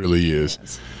 Yes. It really is.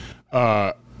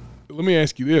 Yes. Let me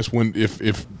ask you this: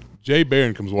 if Jay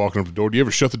Barron comes walking up the door, do you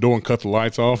ever shut the door and cut the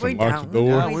lights off and lock the door?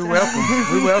 No, we welcome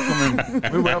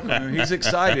him. We welcome him. He's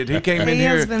excited. He came in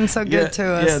here. He has been so good to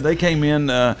us. Yeah, they came in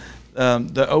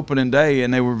the opening day,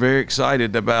 and they were very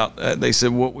excited about. They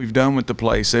said what we've done with the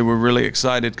place. They were really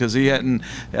excited because he hadn't.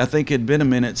 I think it'd been a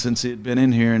minute since he had been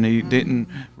in here, and he didn't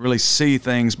really see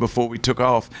things before we took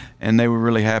off, and they were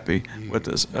really happy with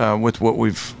us with what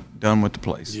we've done with the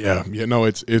place. No,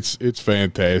 it's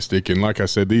fantastic. And like I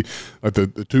said,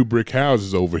 the two brick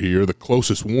houses over here, the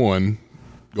closest one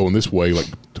going this way,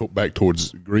 back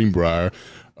towards Greenbrier,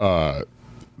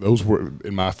 those were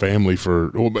in my family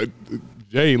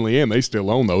Jay and Leanne, they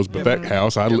still own those, but that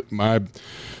house, my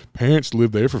parents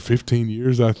lived there for 15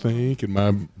 years, I think, and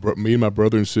me and my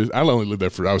brother and sister, I only lived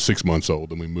there I was 6 months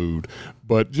old and we moved.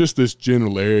 But just this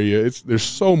general area, there's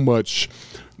so much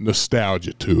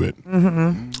nostalgia to it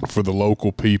for the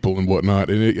local people and whatnot.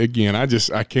 And again,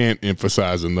 I can't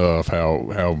emphasize enough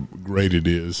how great it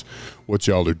is what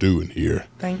y'all are doing here.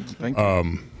 Thank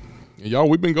you. Y'all,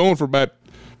 we've been going for about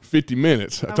 50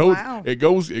 minutes. I told you, it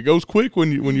goes quick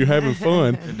when you're having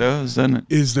fun. It does, doesn't it?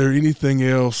 Is there anything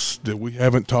else that we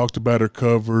haven't talked about or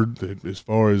covered that, as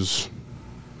far as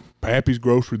Pappy's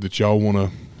Grocery, that y'all want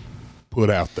to put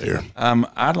out there?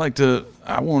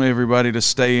 I want everybody to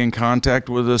stay in contact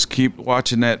with us. Keep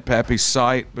watching that Pappy's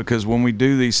site, because when we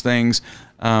do these things,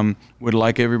 would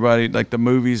like everybody, like the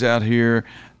movies out here,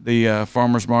 the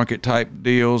farmers market type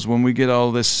deals, when we get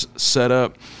all this set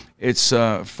up, it's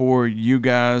for you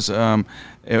guys.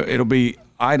 It'll be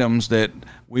items that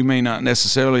we may not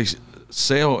necessarily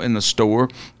sell in the store,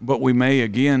 but we may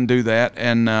again do that,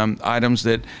 and items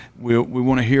that we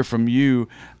want to hear from you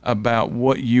about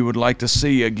what you would like to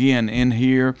see again in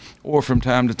here or from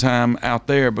time to time out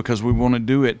there, because we want to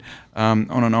do it on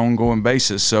an ongoing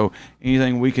basis. So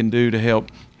anything we can do to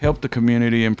help the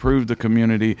community, improve the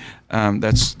community,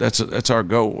 that's our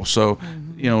goal. So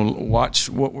watch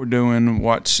what we're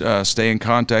doing, stay in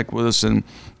contact with us, and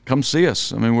come see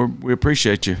us. I mean, we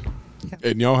appreciate you.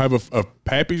 And y'all have a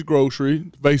Pappy's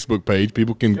Grocery Facebook page.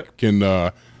 People can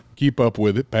keep up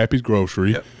with it. Pappy's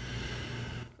Grocery. Yep.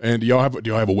 And do y'all have a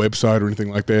website or anything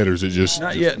like that, or is it just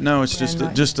not yet? No, it's just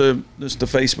the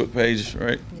Facebook page,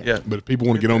 right? Yeah. But if people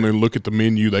want to get on there and look at the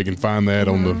menu, they can find that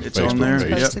on the it's Facebook on there. page.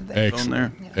 Yep. Excellent. It's on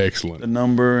there. Excellent. The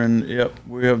number, and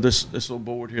we have this little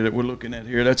board here that we're looking at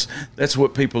here. That's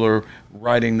what people are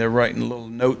writing. They're writing little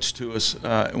notes to us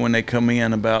when they come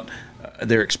in about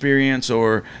their experience,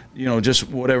 or just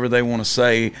whatever they want to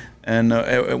say. And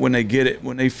when they get it,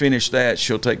 when they finish that,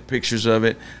 she'll take pictures of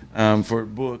it for a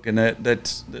book, and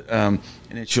and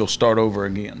then she'll start over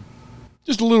again.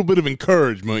 Just a little bit of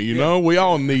encouragement, you know. We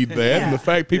all need that, and the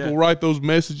fact people write those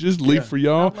messages, leave for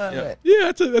y'all. I love it.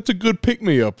 Yeah, that's a good pick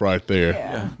me up right there.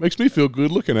 Yeah. Makes me feel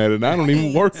good looking at it. And I don't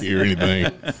even work here or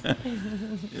anything.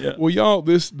 Well, y'all,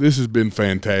 this has been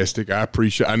fantastic. I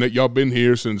know y'all been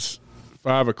here since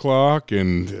 5 o'clock,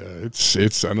 and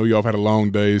it's. I know y'all have had a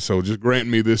long day, so just grant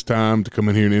me this time to come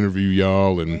in here and interview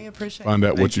y'all and find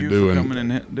out what you're doing. Thank you for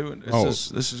coming and doing this.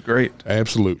 This is great.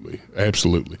 Absolutely.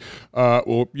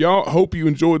 Well, y'all, hope you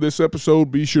enjoyed this episode.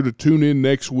 Be sure to tune in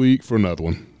next week for another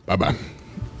one. Bye-bye.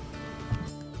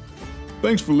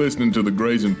 Thanks for listening to the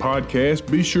Grazing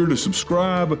Podcast. Be sure to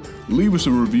subscribe, leave us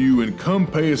a review, and come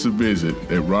pay us a visit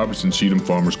at Robertson Cheatham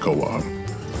Farmers Co-op.